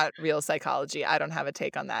that is not real psychology. I don't have a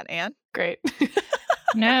take on that, Anne. Great.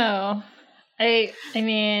 No. I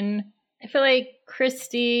mean, I feel like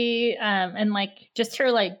Christy and like just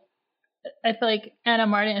her, like, I feel like Anna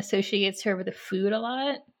Martin associates her with the food a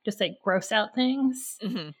lot, just like gross out things.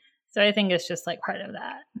 Mm-hmm. So I think it's just like part of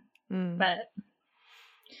that. But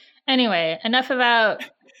anyway, enough about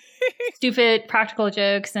stupid practical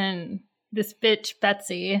jokes and this bitch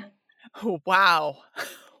Betsy. Wow.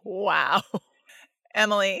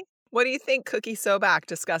 Emily, what do you think Cookie Sobak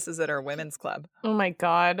discusses at her women's club? Oh my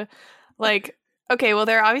God. Like, okay, well,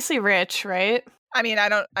 they're obviously rich, right? I mean, I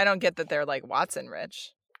don't get that they're like Watson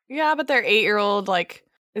rich. Yeah, but their 8-year-old like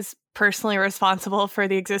is personally responsible for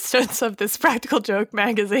the existence of this practical joke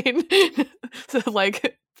magazine. So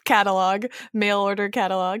like catalog, mail order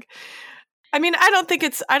catalog. I mean, I don't think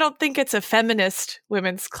it's a feminist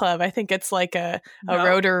women's club. I think it's like a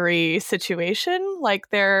Rotary situation. Like,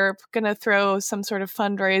 they're gonna throw some sort of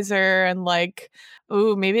fundraiser and like,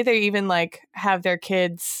 ooh, maybe they even like have their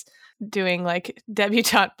kids doing like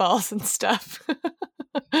debutante balls and stuff.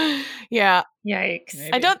 Yeah. Yikes.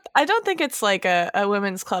 Maybe. I don't think it's like a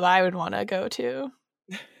women's club I would want to go to.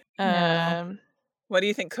 No. What do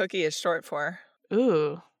you think Cookie is short for?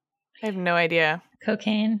 Ooh, I have no idea.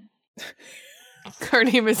 Cocaine. Her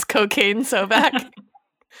name is Cocaine Sobak.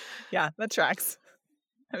 Yeah, that tracks.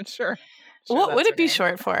 I'm sure. What would it be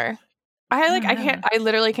short for? I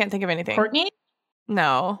literally can't think of anything. Courtney?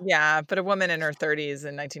 No. Yeah, but a woman in her 30s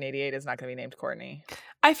in 1988 is not going to be named Courtney.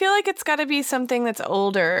 I feel like it's got to be something that's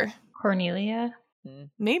older. Cornelia?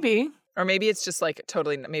 Maybe. Or maybe it's just like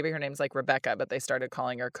totally, maybe her name's like Rebecca, but they started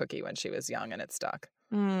calling her Cookie when she was young and it stuck.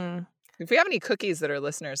 Yeah, If we have any cookies that are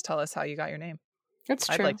listeners, tell us how you got your name. That's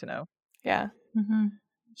true. I'd like to know. Yeah. Mm-hmm.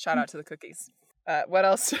 Shout out to the cookies. What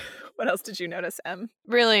else? What else did you notice, Em?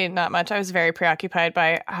 Really not much. I was very preoccupied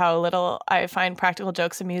by how little I find practical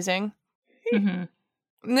jokes amusing.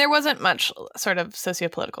 Mm-hmm. There wasn't much sort of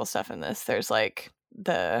sociopolitical stuff in this. There's like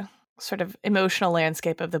the sort of emotional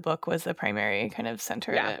landscape of the book was the primary kind of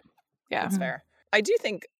center of it. Yeah. That's fair. I do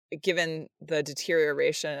think, given the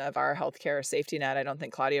deterioration of our healthcare safety net, I don't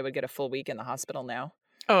think Claudia would get a full week in the hospital now.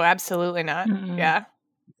 Oh, absolutely not. Mm-mm. Yeah.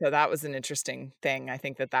 So that was an interesting thing. I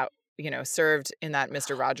think that served in that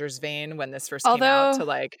Mr. Rogers vein when this first came out to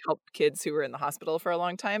like help kids who were in the hospital for a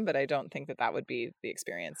long time. But I don't think that would be the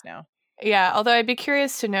experience now. Yeah. Although I'd be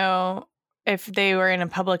curious to know if they were in a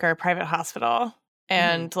public or a private hospital.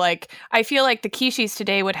 And like, I feel like the Kishis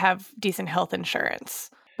today would have decent health insurance.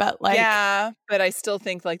 But like, yeah, but I still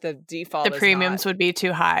think like the default, the premiums would be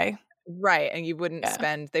too high. Right. And you wouldn't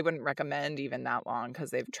they wouldn't recommend even that long because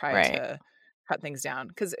they've tried to cut things down.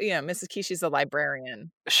 Because, Mrs. Kishi's a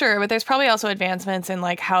librarian. Sure. But there's probably also advancements in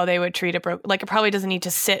like how they would treat like it probably doesn't need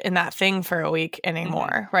to sit in that thing for a week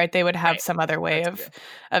anymore. Right. They would have some other way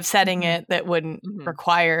of setting it that wouldn't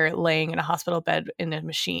require laying in a hospital bed in a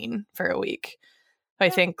machine for a week. I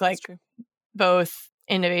think like both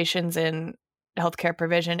innovations in healthcare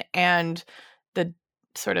provision and the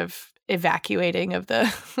sort of evacuating of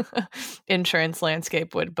the insurance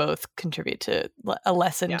landscape would both contribute to a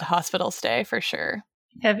lessened hospital stay for sure.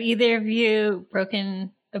 Have either of you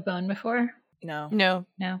broken a bone before? No.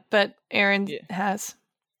 But Aaron has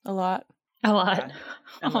a lot. Yeah.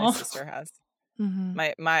 And my sister has.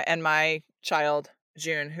 My child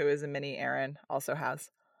June, who is a mini Aaron, also has.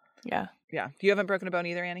 Yeah. You haven't broken a bone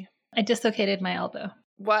either, Annie? I dislocated my elbow.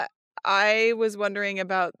 What I was wondering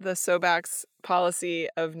about the Sobak's policy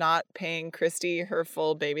of not paying Christy her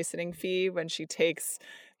full babysitting fee when she takes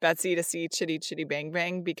Betsy to see Chitty Chitty Bang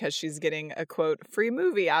Bang because she's getting a quote free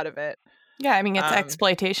movie out of it. Yeah, I mean it's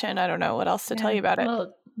exploitation. I don't know what else to tell you about it. A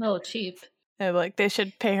little cheap. Like they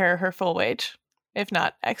should pay her full wage, if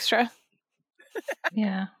not extra.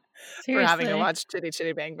 Yeah. For having to watch Chitty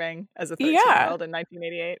Chitty Bang Bang as a 13-year-old in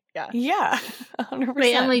 1988. Yeah. 100%.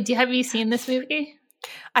 Wait, Emily, have you seen this movie?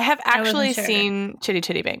 I have actually seen Chitty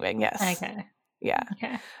Chitty Bang Bang, yes. Okay. Yeah.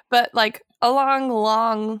 Okay. But like a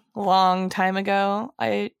long time ago,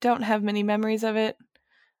 I don't have many memories of it.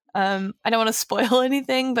 I don't want to spoil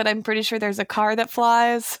anything, but I'm pretty sure there's a car that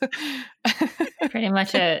flies. Pretty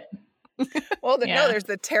much it. Well, no, there's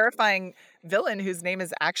the terrifying villain whose name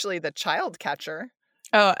is actually the child catcher.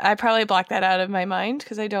 Oh, I probably blocked that out of my mind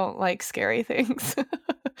because I don't like scary things.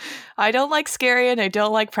 I don't like scary and I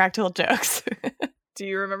don't like practical jokes. Do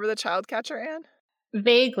you remember the child catcher, Anne?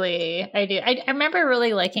 Vaguely, I do. I remember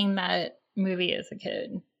really liking that movie as a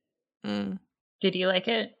kid. Did you like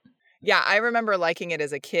it? Yeah, I remember liking it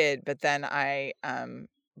as a kid, but then I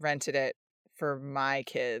rented it for my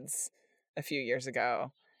kids a few years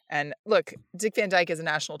ago. And look, Dick Van Dyke is a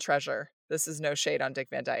national treasure. This is no shade on Dick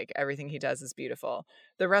Van Dyke. Everything he does is beautiful.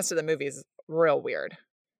 The rest of the movie is real weird.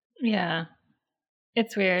 Yeah,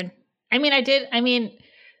 it's weird. I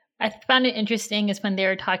found it interesting is when they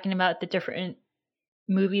were talking about the different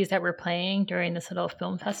movies that were playing during this little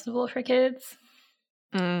film festival for kids.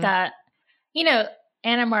 That,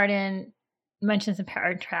 Anna Martin mentions The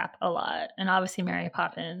Parent Trap a lot, and obviously Mary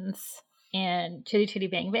Poppins and Chitty Chitty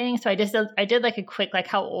Bang Bang. So I did like a quick like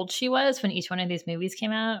how old she was when each one of these movies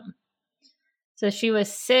came out. So she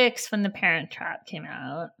was 6 when The Parent Trap came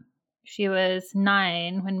out. She was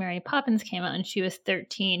 9 when Mary Poppins came out, and she was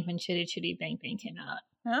 13 when Chitty Chitty Bang Bang came out.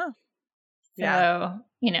 Oh, yeah. So,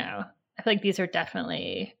 I feel like these are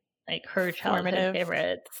definitely like her childhood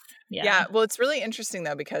favorites. Yeah. Well, it's really interesting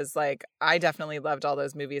though, because like I definitely loved all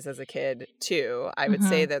those movies as a kid too. I would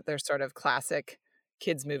say that they're sort of classic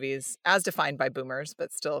kids movies as defined by boomers,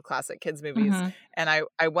 but still classic kids movies. And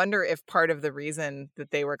I wonder if part of the reason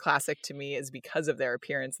that they were classic to me is because of their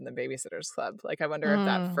appearance in the Babysitter's Club. Like I wonder if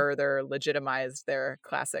that further legitimized their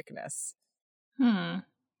classicness.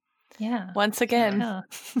 Yeah. Once again.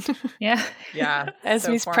 Yeah.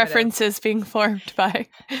 Esme's preferences being formed by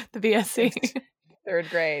the BSC. 3rd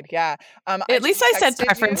grade. Yeah. At least I said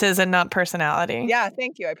preferences and not personality. Yeah.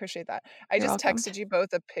 Thank you. I appreciate that. You're just welcome. Texted you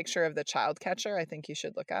both a picture of the child catcher. I think you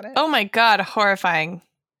should look at it. Oh my God. Horrifying.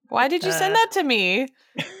 Why did you send that to me?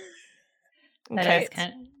 That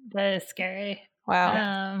is scary.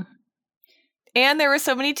 Wow. And there were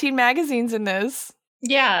so many teen magazines in this.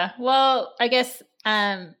 Yeah. Well, I guess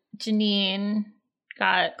Janine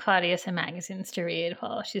got Claudia some magazines to read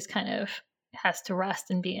while she's kind of has to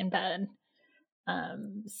rest and be in bed.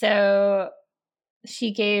 So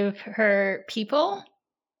she gave her People,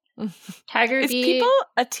 Tiger Is Beat. People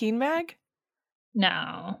a teen mag?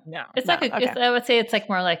 No. No. It's No, like a, okay. it's, I would say it's like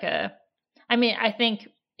more like a, I mean, I think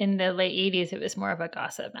in the late 80s, it was more of a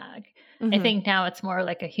gossip mag. I Mhm. think now it's more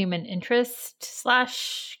like a human interest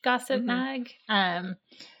 / gossip Mhm. mag.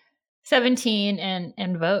 17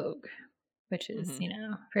 and Vogue, which is,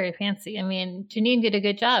 Mhm. very fancy. I mean, Janine did a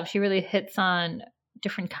good job. She really hits on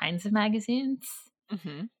different kinds of magazines.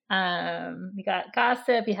 Mhm. You got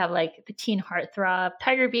gossip, you have like the teen heartthrob.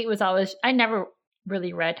 Tiger Beat was always, I never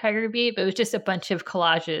really read Tiger Beat, but it was just a bunch of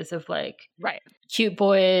collages of like Right. cute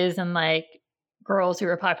boys and like girls who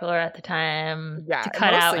were popular at the time Yeah. to and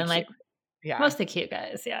cut out mostly and like cute. Yeah. mostly cute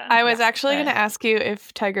guys. Yeah. I was Yeah. actually going to But- ask you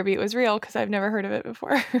if Tiger Beat was real because I've never heard of it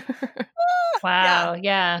before. Wow.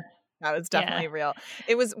 Yeah. That was definitely real.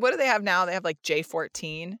 It was, what do they have now? They have like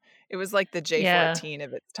J14. It was like the J14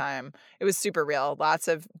 of its time. It was super real. Lots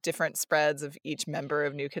of different spreads of each member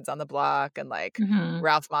of New Kids on the Block and like Mhm.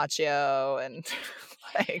 Ralph Macchio and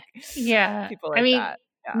like Yeah. people like I mean, that.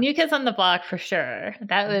 Yeah. New Kids on the Block for sure.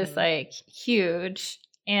 That was Mhm. like huge.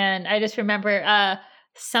 And I just remember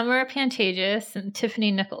Summer Pantages and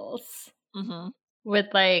Tiffany Nichols Mm-hmm. would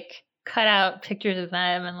like cut out pictures of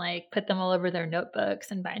them and like put them all over their notebooks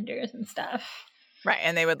and binders and stuff. Right.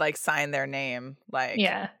 And they would like sign their name like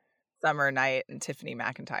Yeah. Summer Night and Tiffany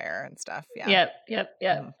McIntyre and stuff. Yeah. Yep.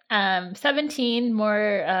 17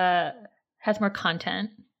 more has more content.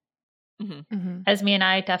 Mhm. Esme and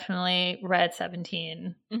I definitely read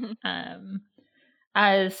 17 Mhm.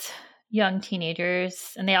 as young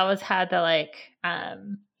teenagers, and they always had the like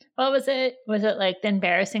what was it? Was it like the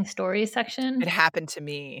embarrassing stories section? It happened to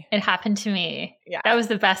me. It happened to me. Yeah. That was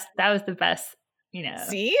the best.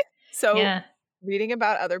 See? So Yeah. reading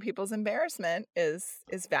about other people's embarrassment is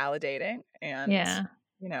validating and Yeah.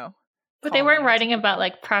 But they weren't calming. writing about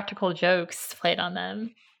like practical jokes played on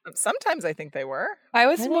them. Sometimes I think they were. I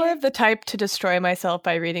was Really? more of the type to destroy myself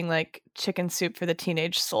by reading like Chicken Soup for the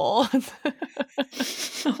Teenage Soul.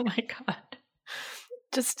 Oh my god.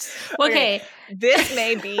 Just Okay. This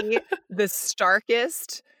may be the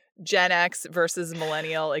starkest Gen X versus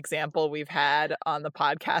millennial example we've had on the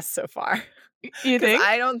podcast so far. you 'Cause think?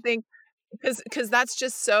 I don't think because that's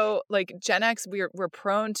just so like Gen X we're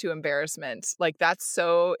prone to embarrassment. Like that's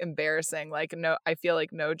so embarrassing. Like no, I feel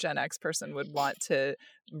like no Gen X person would want to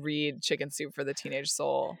read Chicken Soup for the Teenage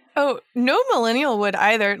Soul. Oh, no millennial would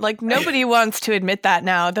either. Like nobody wants to admit that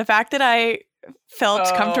now. The fact that I felt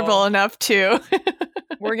comfortable Oh. enough to.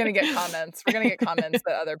 We're gonna get comments. We're gonna get comments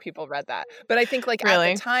that other people read that. But I think like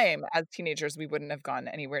Really? at the time as teenagers we wouldn't have gone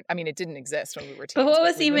anywhere. I mean it didn't exist when we were teens. But what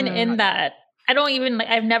was we even wouldn't have in gone- that? I don't even like.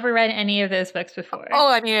 I've never read any of those books before. Oh,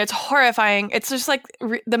 I mean, it's horrifying. It's just like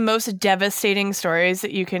the most devastating stories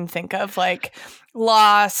that you can think of, like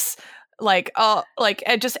loss, like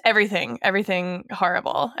just everything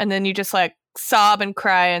horrible. And then you just like sob and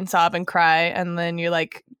cry, and then you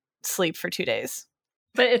like sleep for 2 days.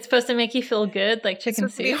 But it's supposed to make you feel good, like It's chicken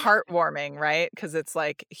supposed to be soup. heartwarming, right? Because it's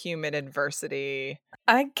like human adversity.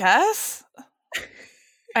 I guess.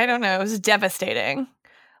 I don't know. It was devastating.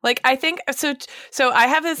 Like I think so. So I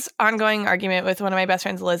have this ongoing argument with one of my best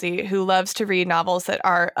friends, Lizzie, who loves to read novels that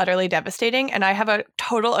are utterly devastating, and I have a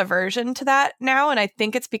total aversion to that now. And I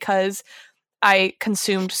think it's because I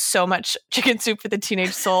consumed so much Chicken Soup for the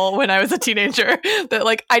Teenage Soul when I was a teenager that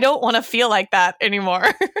like I don't want to feel like that anymore.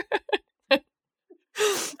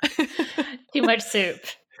 Too much soup.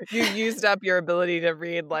 You used up your ability to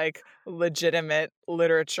read like legitimate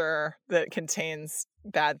literature that contains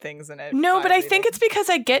bad things in it. No, by but I think reading. it's because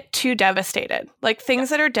I get too devastated. Like things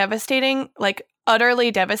that are devastating, like utterly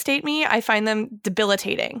devastate me. I find them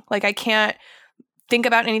debilitating. Like I can't think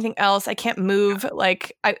about anything else. I can't move.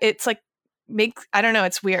 Like it's like I don't know.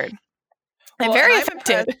 It's weird. I'm Well, very and I'm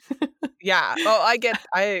affected. Yeah.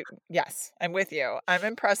 Oh, yes, I'm with you. I'm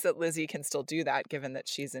impressed that Lizzie can still do that given that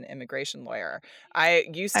she's an immigration lawyer. I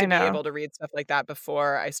used I to be know. able to read stuff like that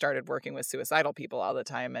before I started working with suicidal people all the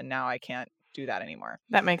time. And now I can't do that anymore.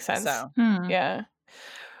 That makes sense. So Yeah.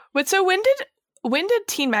 But so when did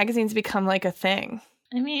teen magazines become like a thing?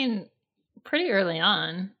 I mean, pretty early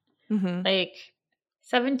on. Mm-hmm. Like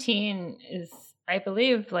 17 is, I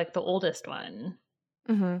believe, like the oldest one.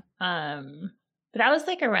 Mm-hmm. But that was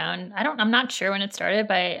like around. I'm not sure when it started,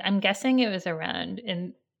 but I'm guessing it was around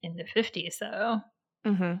in the 50s. So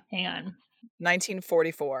Mm-hmm. hang on.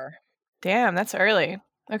 1944. Damn, that's early.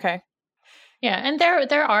 Okay. Yeah, and there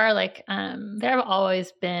are like there have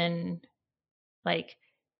always been like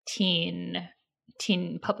teen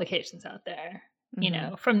publications out there. You Mhm.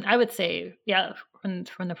 know, from I would say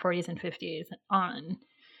from the 40s and 50s on.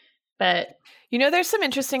 But You know, there's some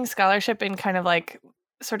interesting scholarship in kind of like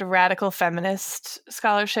sort of radical feminist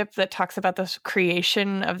scholarship that talks about the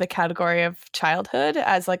creation of the category of childhood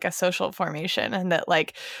as like a social formation, and that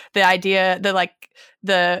like the idea that like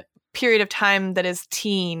the period of time that is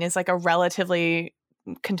teen is like a relatively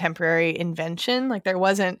contemporary invention. Like there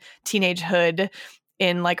wasn't teenagehood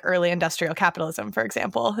in like early industrial capitalism, for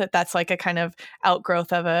example. That's like a kind of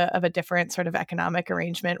outgrowth of a different sort of economic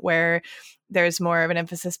arrangement where there's more of an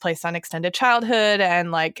emphasis placed on extended childhood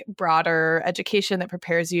and like broader education that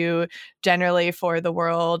prepares you generally for the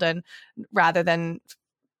world, and rather than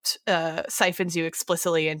siphons you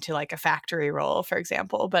explicitly into like a factory role, for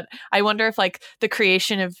example. But I wonder if like the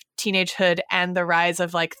creation of teenagehood and the rise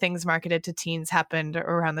of like things marketed to teens happened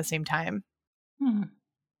around the same time.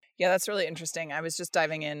 Yeah, that's really interesting. I was just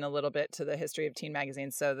diving in a little bit to the history of teen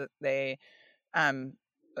magazines, so that they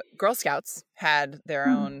Girl Scouts had their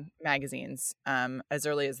own magazines as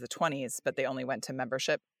early as the 1920s, but they only went to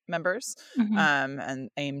membership members and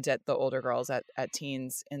aimed at the older girls, at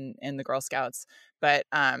teens in the Girl Scouts. But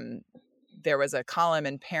there was a column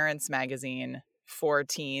in Parents magazine for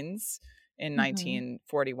teens in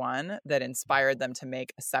 1941 that inspired them to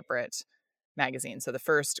make a separate magazine. So the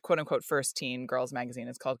first, quote unquote, first teen girls magazine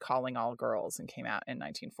is called Calling All Girls and came out in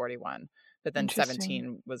 1941. But then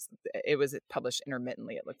 17 was published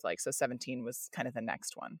intermittently, it looked like. So 17 was kind of the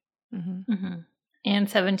next one. And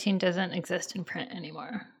 17 doesn't exist in print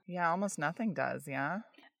anymore. Yeah, almost nothing does. Yeah.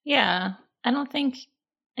 Yeah. I don't think,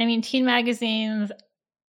 I mean, teen magazines,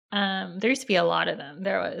 there used to be a lot of them.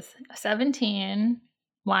 There was 17,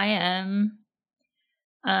 YM,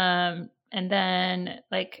 and then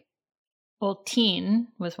like, well, Teen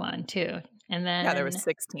was one too. And then yeah, there was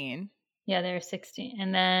 16. Yeah, there was 16.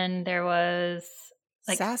 And then there was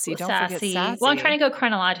like Sassy. Don't forget Sassy. Well, I'm trying to go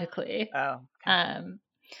chronologically. Oh. Okay.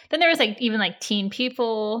 Then there was like even like Teen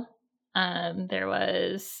People. There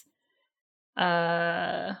was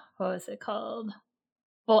what was it called?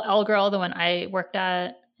 Well, Elle Girl, the one I worked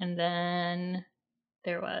at, and then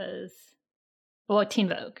there was Teen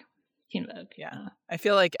Vogue. Teen Vogue. Yeah. I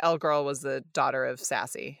feel like Elle Girl was the daughter of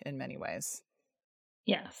Sassy in many ways.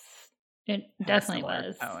 Yes. It definitely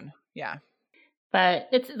was. Tone. Yeah. But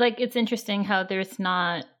it's interesting how there's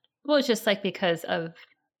not, well, it's just like because of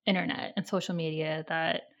internet and social media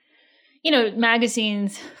that, you know,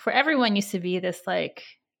 magazines for everyone used to be this like,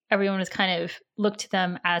 everyone was kind of looked to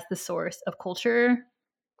them as the source of culture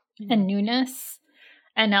and newness.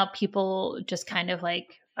 And now people just kind of like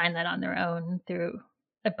find that on their own through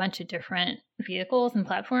a bunch of different vehicles and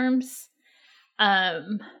platforms.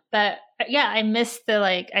 But yeah, I miss the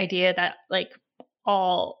like idea that like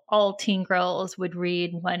all teen girls would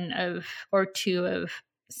read one of or two of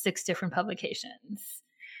 6 different publications.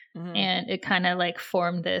 And it kind of like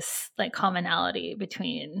formed this like commonality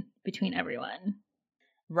between everyone.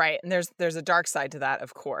 Right. And there's a dark side to that,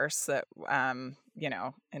 of course, that you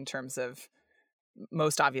know, in terms of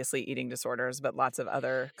most obviously eating disorders, but lots of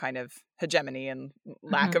other kind of hegemony and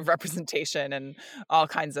lack of representation and all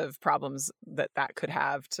kinds of problems that could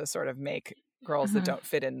have to sort of make girls that don't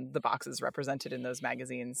fit in the boxes represented in those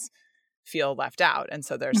magazines feel left out. And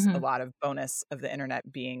so there's a lot of bonus of the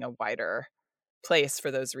internet being a wider place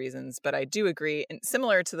for those reasons. But I do agree, and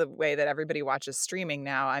similar to the way that everybody watches streaming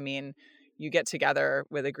now, I mean, you get together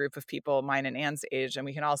with a group of people, mine and Anne's age, and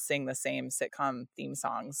we can all sing the same sitcom theme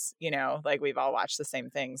songs, you know, like we've all watched the same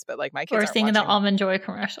things, but like my kids or singing the Almond Joy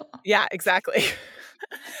commercial. Yeah, exactly.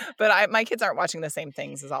 But my kids aren't watching the same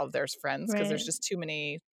things as all of their friends because there's just too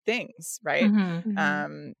many things, right?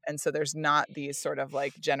 And so there's not these sort of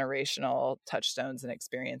like generational touchstones and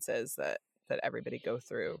experiences that everybody goes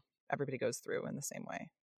through in the same way.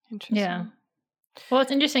 Interesting. Yeah. Well,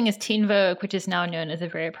 what's interesting is Teen Vogue, which is now known as a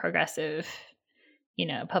very progressive, you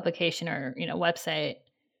know, publication or, you know, website.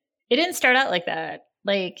 It didn't start out like that.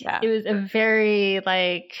 Like it was a very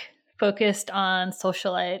like focused on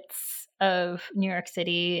socialites of New York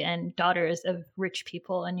City and daughters of rich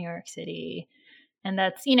people in New York City. And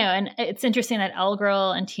that's, you know, and it's interesting that Elle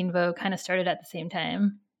Girl and Teen Vogue kind of started at the same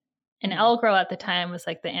time. And Elle Girl at the time was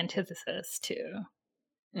like the antithesis to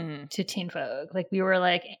Teen Vogue. Like we were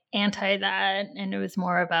like anti that, and it was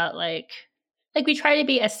more about like we try to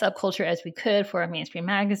be as subculture as we could for a mainstream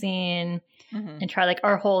magazine and try like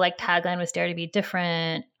our whole like tagline was dare to be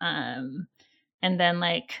different. And then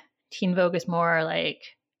like Teen Vogue is more like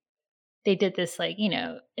they did this like, you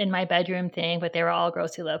know, in my bedroom thing, but they were all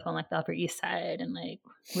girls who live on like the Upper East Side and like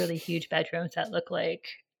really huge bedrooms that look like,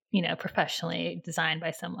 you know, professionally designed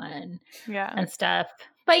by someone and stuff.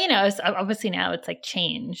 But, you know, it's obviously now it's like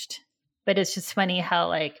changed, but it's just funny how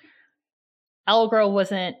like Elle Girl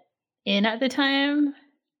wasn't in at the time,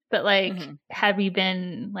 But like, Mhm. had we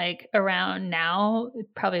been like around now, it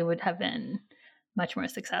probably would have been much more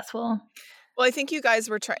successful. Well, I think you guys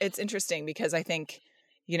were it's interesting because I think,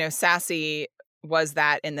 Sassy was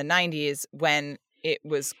that in the 90s when it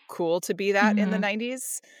was cool to be that in the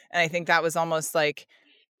 90s. And I think that was almost like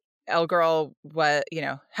L-Girl was,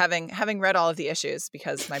 having read all of the issues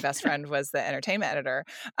because my best friend was the entertainment editor.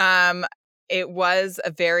 It was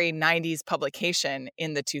a very 90s publication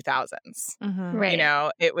in the 2000s.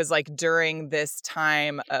 Right. It was like during this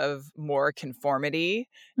time of more conformity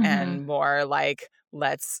and more like,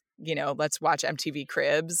 let's watch MTV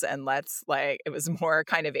Cribs and it was more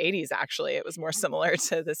kind of 80s, actually. It was more similar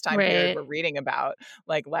to this time period we're reading about,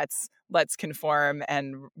 like, let's conform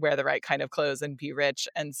and wear the right kind of clothes and be rich.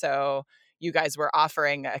 And so you guys were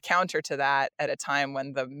offering a counter to that at a time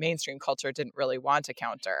when the mainstream culture didn't really want a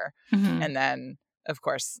counter. And then, of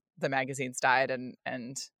course, the magazines died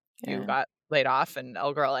and you got laid off and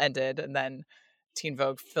L-Girl ended. And then Teen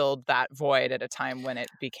Vogue filled that void at a time when it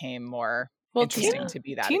became more interesting to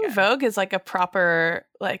be that Teen again. Vogue is like a proper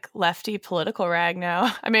like lefty political rag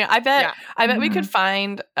now. I mean, I bet we could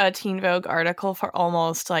find a Teen Vogue article for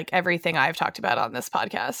almost like everything I've talked about on this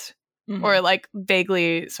podcast. Or like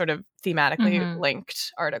vaguely sort of thematically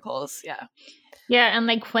linked articles. Yeah. Yeah. And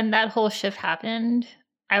like when that whole shift happened,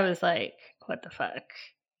 I was like, what the fuck?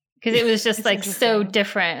 Because it was just like so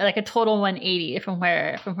different, like a total 180 from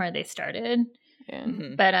where they started. Yeah.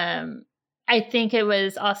 But I think it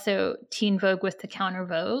was also Teen Vogue was to counter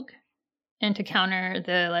Vogue and to counter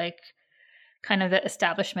the like kind of the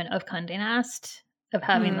establishment of Condé Nast of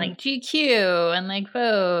having like GQ and like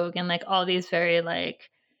Vogue and like all these very like,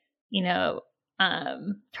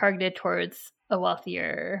 targeted towards a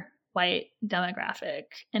wealthier white demographic.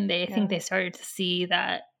 And I think they started to see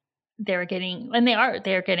that they're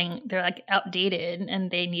like outdated and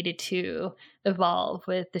they needed to evolve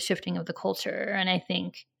with the shifting of the culture. And I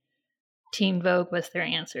think Teen Vogue was their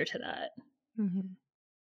answer to that.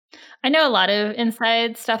 I know a lot of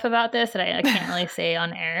inside stuff about this that I can't really say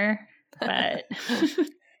on air, but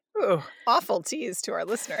Ooh, awful tease to our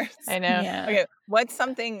listeners. I know. Yeah. Okay, what's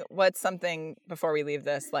something before we leave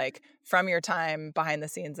this, like from your time behind the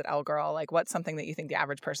scenes at L-Girl, like what's something that you think the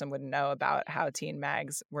average person wouldn't know about how teen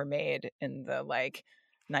mags were made in the like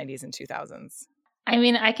 90s and 2000s? I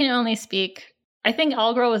mean, I can only speak. I think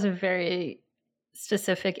L-Girl was a very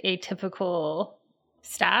specific, atypical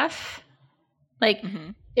staff. Like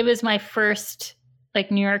it was my first like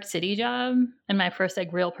New York City job and my first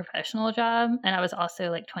like real professional job. And I was also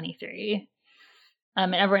like 23.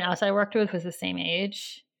 And everyone else I worked with was the same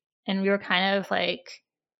age. And we were kind of like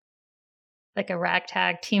a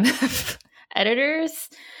ragtag team of editors.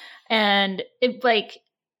 And it like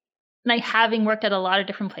having worked at a lot of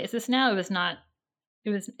different places now, it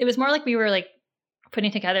was more like we were like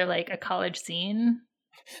putting together like a college scene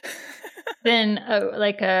than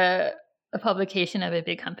a publication of a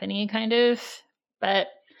big company kind of. But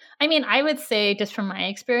I mean, I would say just from my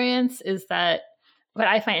experience is that what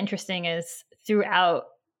I find interesting is throughout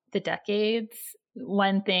the decades,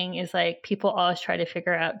 one thing is like people always try to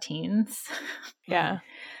figure out teens. Yeah.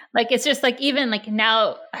 Like it's just like even like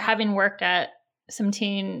now having worked at some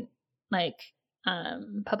teen like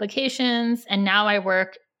publications and now I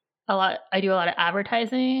do a lot of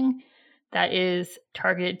advertising that is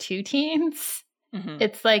targeted to teens.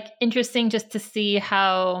 It's like interesting just to see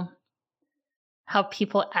how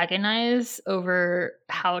people agonize over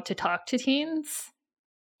how to talk to teens.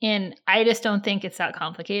 And I just don't think it's that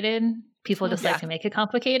complicated. People just like to make it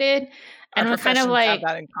complicated. And Our I'm kind of professions like have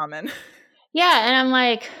that in common. Yeah, and I'm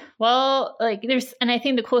like, well, like and I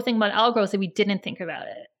think the cool thing about L-Girl is that we didn't think about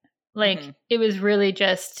it. Like it was really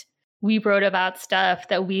just we wrote about stuff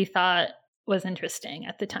that we thought was interesting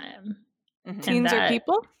at the time. Teens are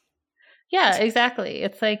people? Yeah, exactly.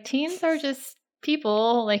 It's like teens are just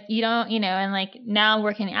people. Like you don't, and like now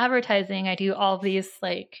working in advertising, I do all this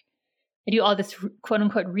quote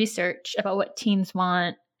unquote research about what teens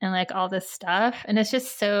want and like all this stuff. And it's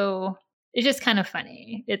just kind of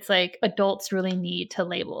funny. It's like adults really need to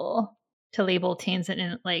label teens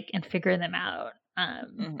and figure them out.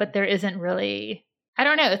 But there isn't really, I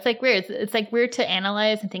don't know. It's like weird. It's like weird to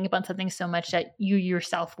analyze and think about something so much that you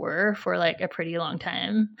yourself were for like a pretty long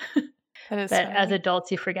time. That is but funny. as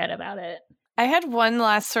adults, you forget about it. I had one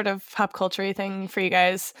last sort of pop culture thing for you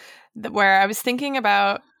guys where I was thinking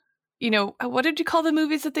about, what did you call the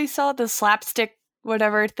movies that they saw? The slapstick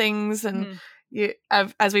whatever things. And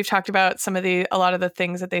as we've talked about, a lot of the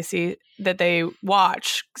things that they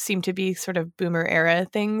watch seem to be sort of boomer era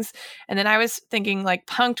things. And then I was thinking like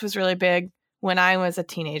Punk'd was really big when I was a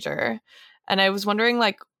teenager. And I was wondering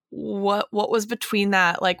like what was between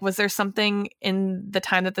that? Like, was there something in the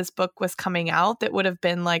time that this book was coming out that would have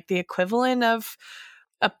been like the equivalent of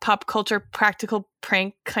a pop culture practical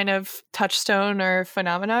prank kind of touchstone or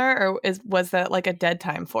phenomena, or was that like a dead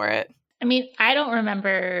time for it? I mean, I don't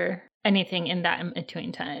remember anything in that in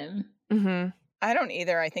between time. Mm-hmm. I don't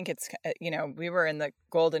either. I think it's, we were in the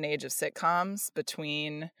golden age of sitcoms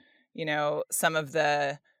between, some of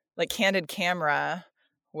the, like Candid Camera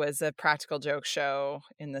was a practical joke show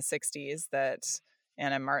in the 60s that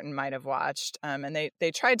Anna Martin might have watched. And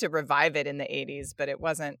they tried to revive it in the 80s, but it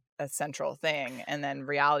wasn't a central thing. And then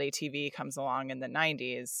reality TV comes along in the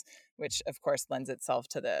 90s, which of course lends itself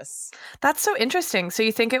to this. That's so interesting. So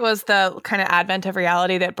you think it was the kind of advent of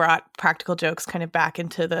reality that brought practical jokes kind of back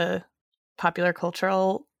into the popular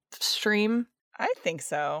cultural stream? I think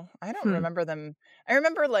so. I don't remember them. I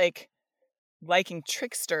remember liking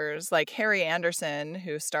tricksters, like Harry Anderson,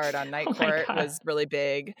 who starred on Night Court, was really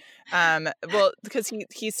big. Well, because he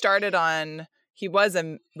was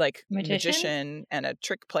a magician and a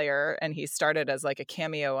trick player, and he started as like a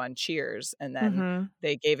cameo on Cheers, and then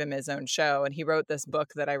they gave him his own show. And he wrote this book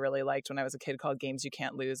that I really liked when I was a kid called Games You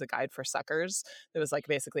Can't Lose, A Guide for Suckers. It was like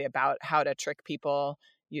basically about how to trick people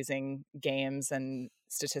using games and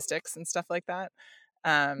statistics and stuff like that.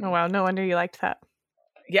 Oh wow, no wonder you liked that.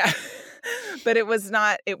 Yeah. But it wasn't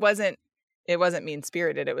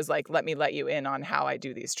mean-spirited. It was like, let me let you in on how I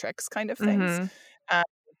do these tricks kind of things.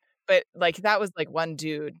 But like that was like one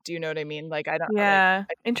dude. Do you know what I mean? Like I don't. Yeah,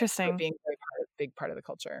 I interesting. Being a big part of the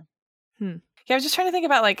culture. Yeah, I was just trying to think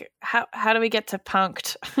about like how do we get to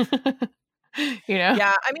Punk'd?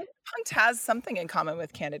 Yeah, I mean, Punk'd has something in common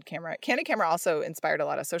with Candid Camera. Candid Camera also inspired a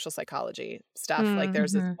lot of social psychology stuff. Like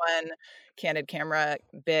there's this one Candid Camera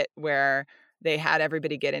bit where they had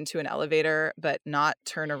everybody get into an elevator but not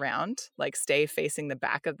turn around, like stay facing the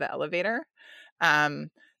back of the elevator.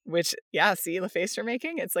 Which, see the face you're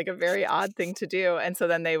making? It's like a very odd thing to do. And so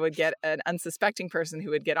then they would get an unsuspecting person who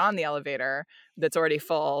would get on the elevator that's already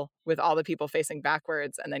full with all the people facing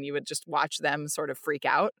backwards. And then you would just watch them sort of freak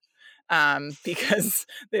out because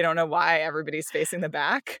they don't know why everybody's facing the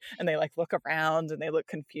back. And they like look around and they look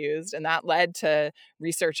confused. And that led to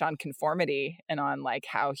research on conformity and on like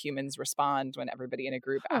how humans respond when everybody in a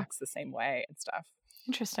group acts the same way and stuff.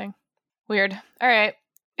 Interesting. Weird. All right.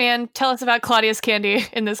 And tell us about Claudia's candy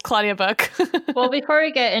in this Claudia book. Well, before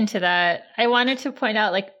we get into that, I wanted to point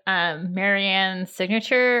out like Marianne's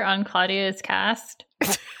signature on Claudia's cast.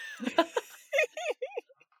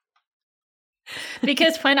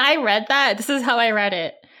 Because when I read that, this is how I read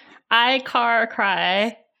it. I car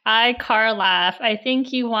cry. I car laugh. I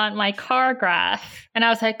think you want my car graph. And I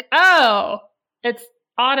was like, oh, it's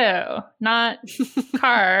auto, not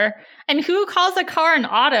car. And who calls a car an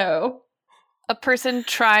auto? A person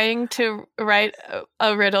trying to write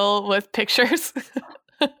a riddle with pictures.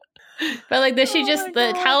 But like, does she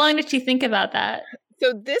how long did she think about that?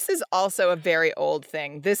 So this is also a very old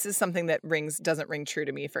thing. This is something that doesn't ring true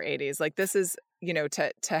to me for 80s. Like this is,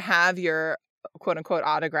 to have your quote unquote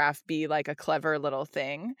autograph be like a clever little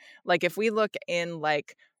thing. Like if we look in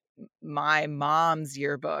like my mom's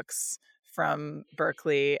yearbooks from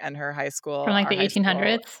Berkeley and her high school. From like the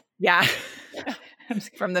 1800s? Yeah.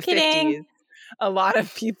 From the kidding. 50s. A lot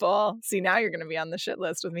of people, see now you're going to be on the shit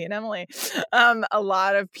list with me and Emily. A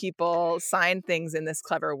lot of people signed things in this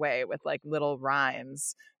clever way with like little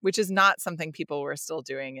rhymes, which is not something people were still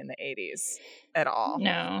doing in the 80s at all.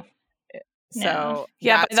 No. So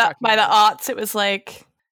yeah, by the aughts, it was like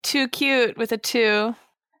too cute with a 2.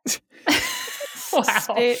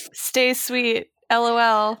 Wow. Stay sweet.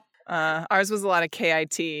 LOL. Ours was a lot of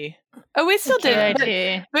KIT. Oh, we still did.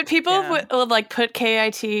 KIT. But people would like put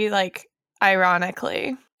KIT like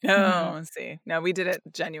ironically. Oh, see. No, we did it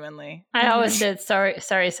genuinely. I always did sorry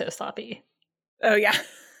so sloppy. Oh yeah.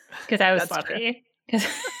 Because I was sloppy.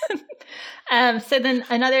 So then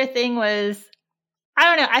another thing was, I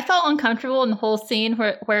don't know, I felt uncomfortable in the whole scene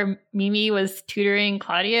where Mimi was tutoring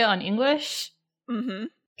Claudia on English. Mm-hmm.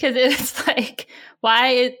 Because it's like, why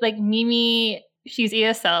is like Mimi, she's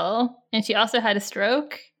ESL and she also had a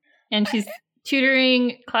stroke and she's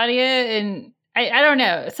tutoring Claudia, and I don't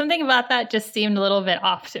know. Something about that just seemed a little bit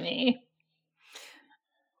off to me.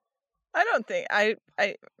 I don't think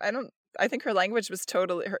I think her language was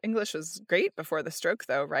her English was great before the stroke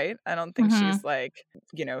though, right? I don't think she's like,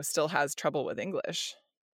 still has trouble with English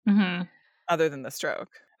other than the stroke.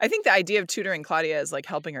 I think the idea of tutoring Claudia is like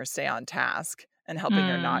helping her stay on task and helping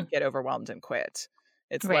her not get overwhelmed and quit.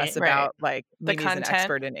 It's less about like Mimi's an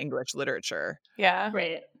expert in English literature. Yeah.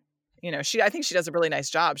 Right. I think she does a really nice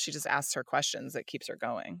job. She just asks her questions that keeps her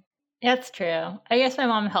going. That's true. I guess my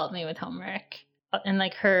mom helped me with homework. and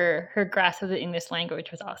like her grasp of the English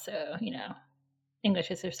language was also,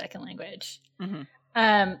 English is her second language.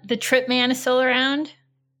 Mm-hmm. The Trip Man is still around.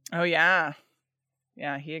 Oh yeah,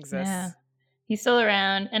 yeah, he exists. Yeah, he's still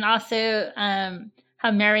around, and also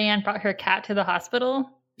how Marianne brought her cat to the hospital.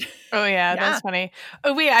 Oh yeah, that's funny.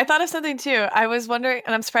 Oh wait, I thought of something too. I was wondering,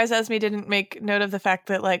 and I'm surprised Esme didn't make note of the fact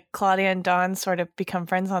that like Claudia and Dawn sort of become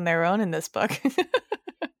friends on their own in this book.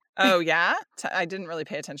 Oh yeah, I didn't really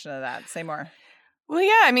pay attention to that. Say more. Well,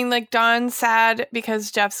 yeah, I mean, like Dawn's sad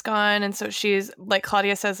because Jeff's gone, and so she's like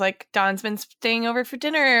Claudia says, like Dawn's been staying over for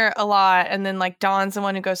dinner a lot, and then like Dawn's the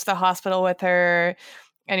one who goes to the hospital with her,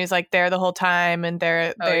 and he's like there the whole time, and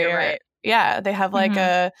they're you're right. Yeah, they have like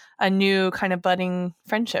a new kind of budding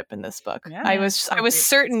friendship in this book. Yeah, I was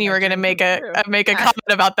certain you were going to make a comment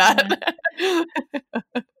about that.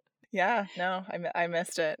 Yeah, no, I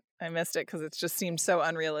missed it. I missed it because it just seemed so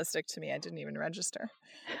unrealistic to me. I didn't even register.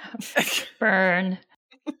 Burn.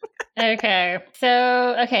 Okay.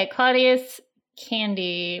 So, Claudia's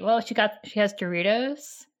candy. Well, she has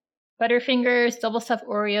Doritos, Butterfingers, double stuffed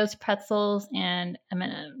Oreos, pretzels, and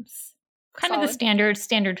M&Ms. Kind of the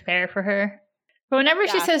standard fare for her. But whenever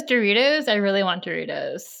she says Doritos, I really want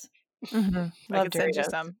Doritos. Mm-hmm. I could send you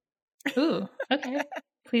some. Ooh, okay.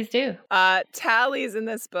 Please do. Tallies in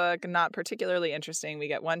this book, not particularly interesting. We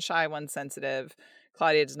get one shy, one sensitive.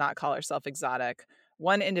 Claudia does not call herself exotic.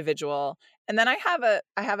 One individual. And then I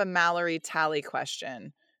have a Mallory tally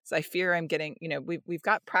question. So I fear I'm getting, we've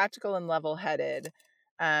got practical and level-headed,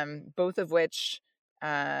 both of which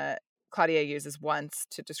Claudia uses once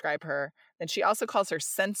to describe her. Then she also calls her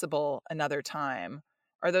sensible another time.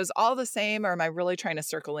 Are those all the same, or am I really trying to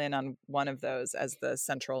circle in on one of those as the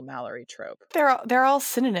central Mallory trope? They're all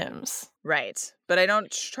synonyms. Right. But I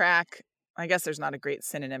don't track, I guess there's not a great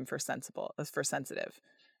synonym for sensitive.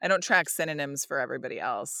 I don't track synonyms for everybody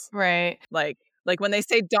else. Right. Like when they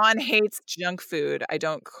say Dawn hates junk food, I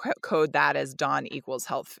don't code that as Dawn equals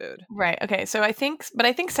health food. Right. Okay. So I think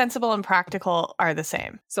sensible and practical are the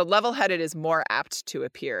same. So level-headed is more apt to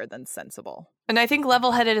appear than sensible. And I think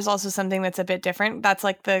level-headed is also something that's a bit different. That's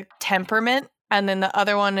like the temperament. And then the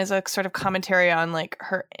other one is a sort of commentary on like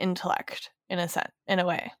her intellect in a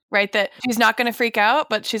way, right? That she's not going to freak out,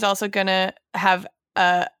 but she's also going to have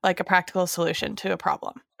a practical solution to a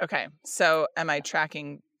problem. Okay. So am I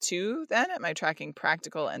tracking two then? Am I tracking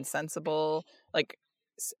practical and sensible like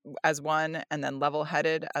as one and then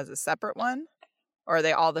level-headed as a separate one? Or are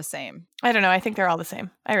they all the same? I don't know. I think they're all the same.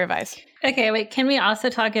 I revise. Okay, wait. Can we also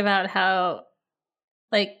talk about how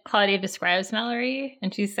like Claudia describes Mallory?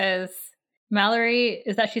 And she says, Mallory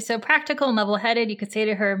is that she's so practical and level-headed. You could say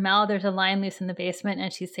to her, Mal, there's a lion loose in the basement.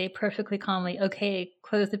 And she'd say perfectly calmly, okay,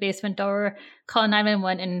 close the basement door, call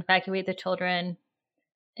 911 and evacuate the children.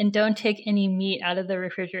 And don't take any meat out of the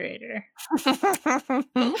refrigerator.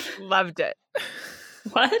 Loved it.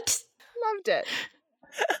 What? Loved it.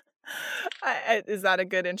 Is that a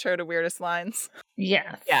good intro to Weirdest Lines?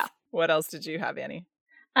 Yes. Yeah. What else did you have, Annie?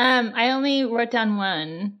 I only wrote down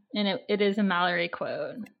one, and it is a Mallory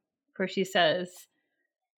quote where she says,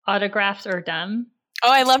 autographs are dumb.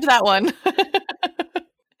 Oh, I loved that one.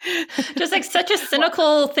 Just like such a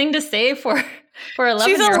cynical thing to say for 11-year-old.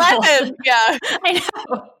 She's 11. Yeah. I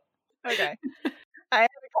know. Okay. I have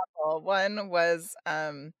a couple. One was,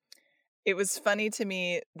 it was funny to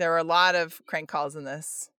me. There were a lot of crank calls in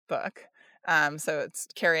this book. So it's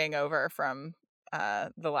carrying over from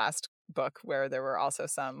the last book where there were also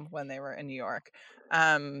some when they were in New York.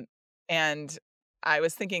 And I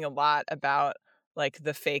was thinking a lot about like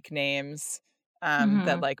the fake names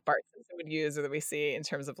that like Bart Simpson would use or that we see in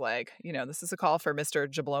terms of like, this is a call for Mr.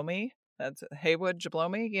 Jablomi. That's Haywood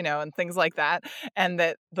Jablomi, and things like that. And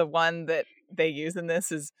that the one that they use in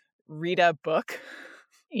this is Rita Book.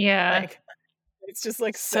 Yeah. Like, it's just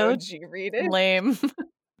like so G-rated. Lame.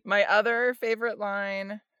 My other favorite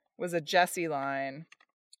line was a Jessie line.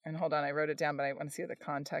 And hold on, I wrote it down, but I want to see what the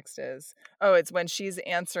context is. Oh, it's when she's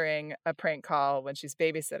answering a prank call when she's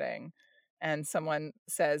babysitting. And someone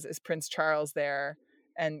says, is Prince Charles there?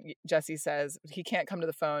 And Jessie says, he can't come to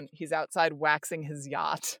the phone. He's outside waxing his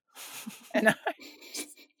yacht. And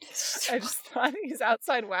I just thought he's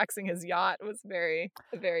outside waxing his yacht was a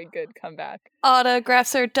very good comeback.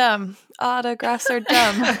 Autographs are dumb. Autographs are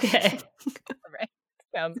dumb. Okay. All right.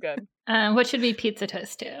 Sounds good. What should we pizza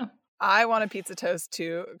toast to? I want a pizza toast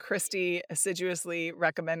to Christy assiduously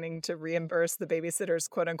recommending to reimburse the babysitter's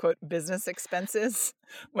quote-unquote business expenses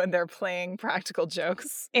when they're playing practical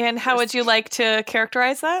jokes. And how would you like to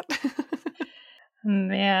characterize that?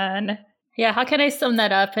 Man. Yeah, how can I sum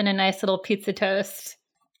that up in a nice little pizza toast?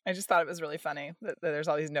 I just thought it was really funny that there's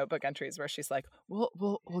all these notebook entries where she's like,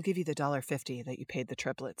 "We'll give you the $1.50 that you paid the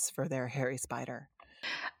triplets for their hairy spider."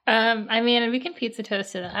 I mean, we can pizza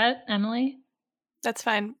toast to that, Emily. That's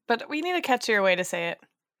fine, but we need a catchier way to say it.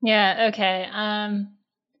 Yeah, okay.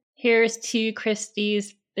 Here's to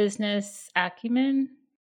Christie's business acumen.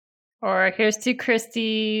 Or here's to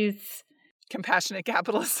Christie's Compassionate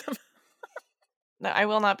capitalism. No, I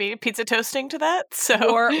will not be pizza toasting to that.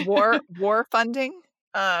 So war funding.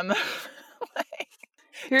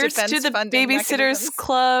 Here's to the Babysitters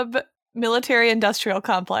Club military industrial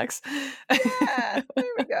complex. Yeah, there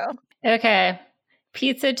we go. Okay.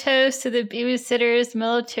 Pizza toast to the Babysitters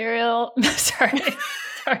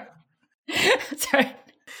Sorry.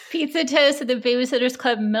 Pizza toast to the Babysitters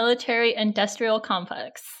Club military industrial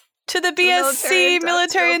complex. To the BSC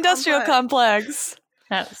military industrial complex.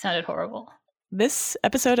 That sounded horrible. This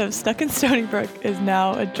episode of Stuck in Stony Brook is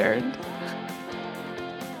now adjourned.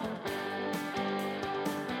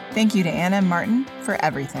 Thank you to Anna and Martin for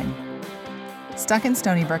everything. Stuck in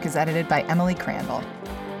Stony Brook is edited by Emily Crandall.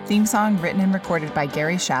 Theme song written and recorded by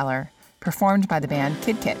Gary Schaller, performed by the band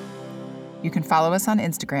Kid Kit. You can follow us on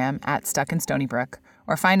Instagram at Stuck in Stony Brook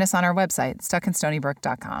or find us on our website,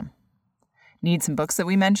 stuckinstonybrook.com. Need some books that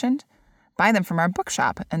we mentioned? Buy them from our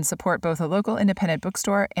bookshop and support both a local independent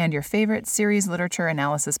bookstore and your favorite series literature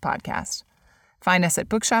analysis podcast. Find us at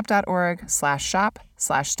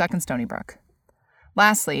bookshop.org/shop/stuckinstonybrook.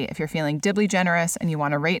 Lastly, if you're feeling dibbly generous and you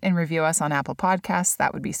want to rate and review us on Apple Podcasts,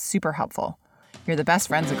 that would be super helpful. You're the best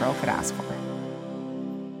friends a girl could ask for.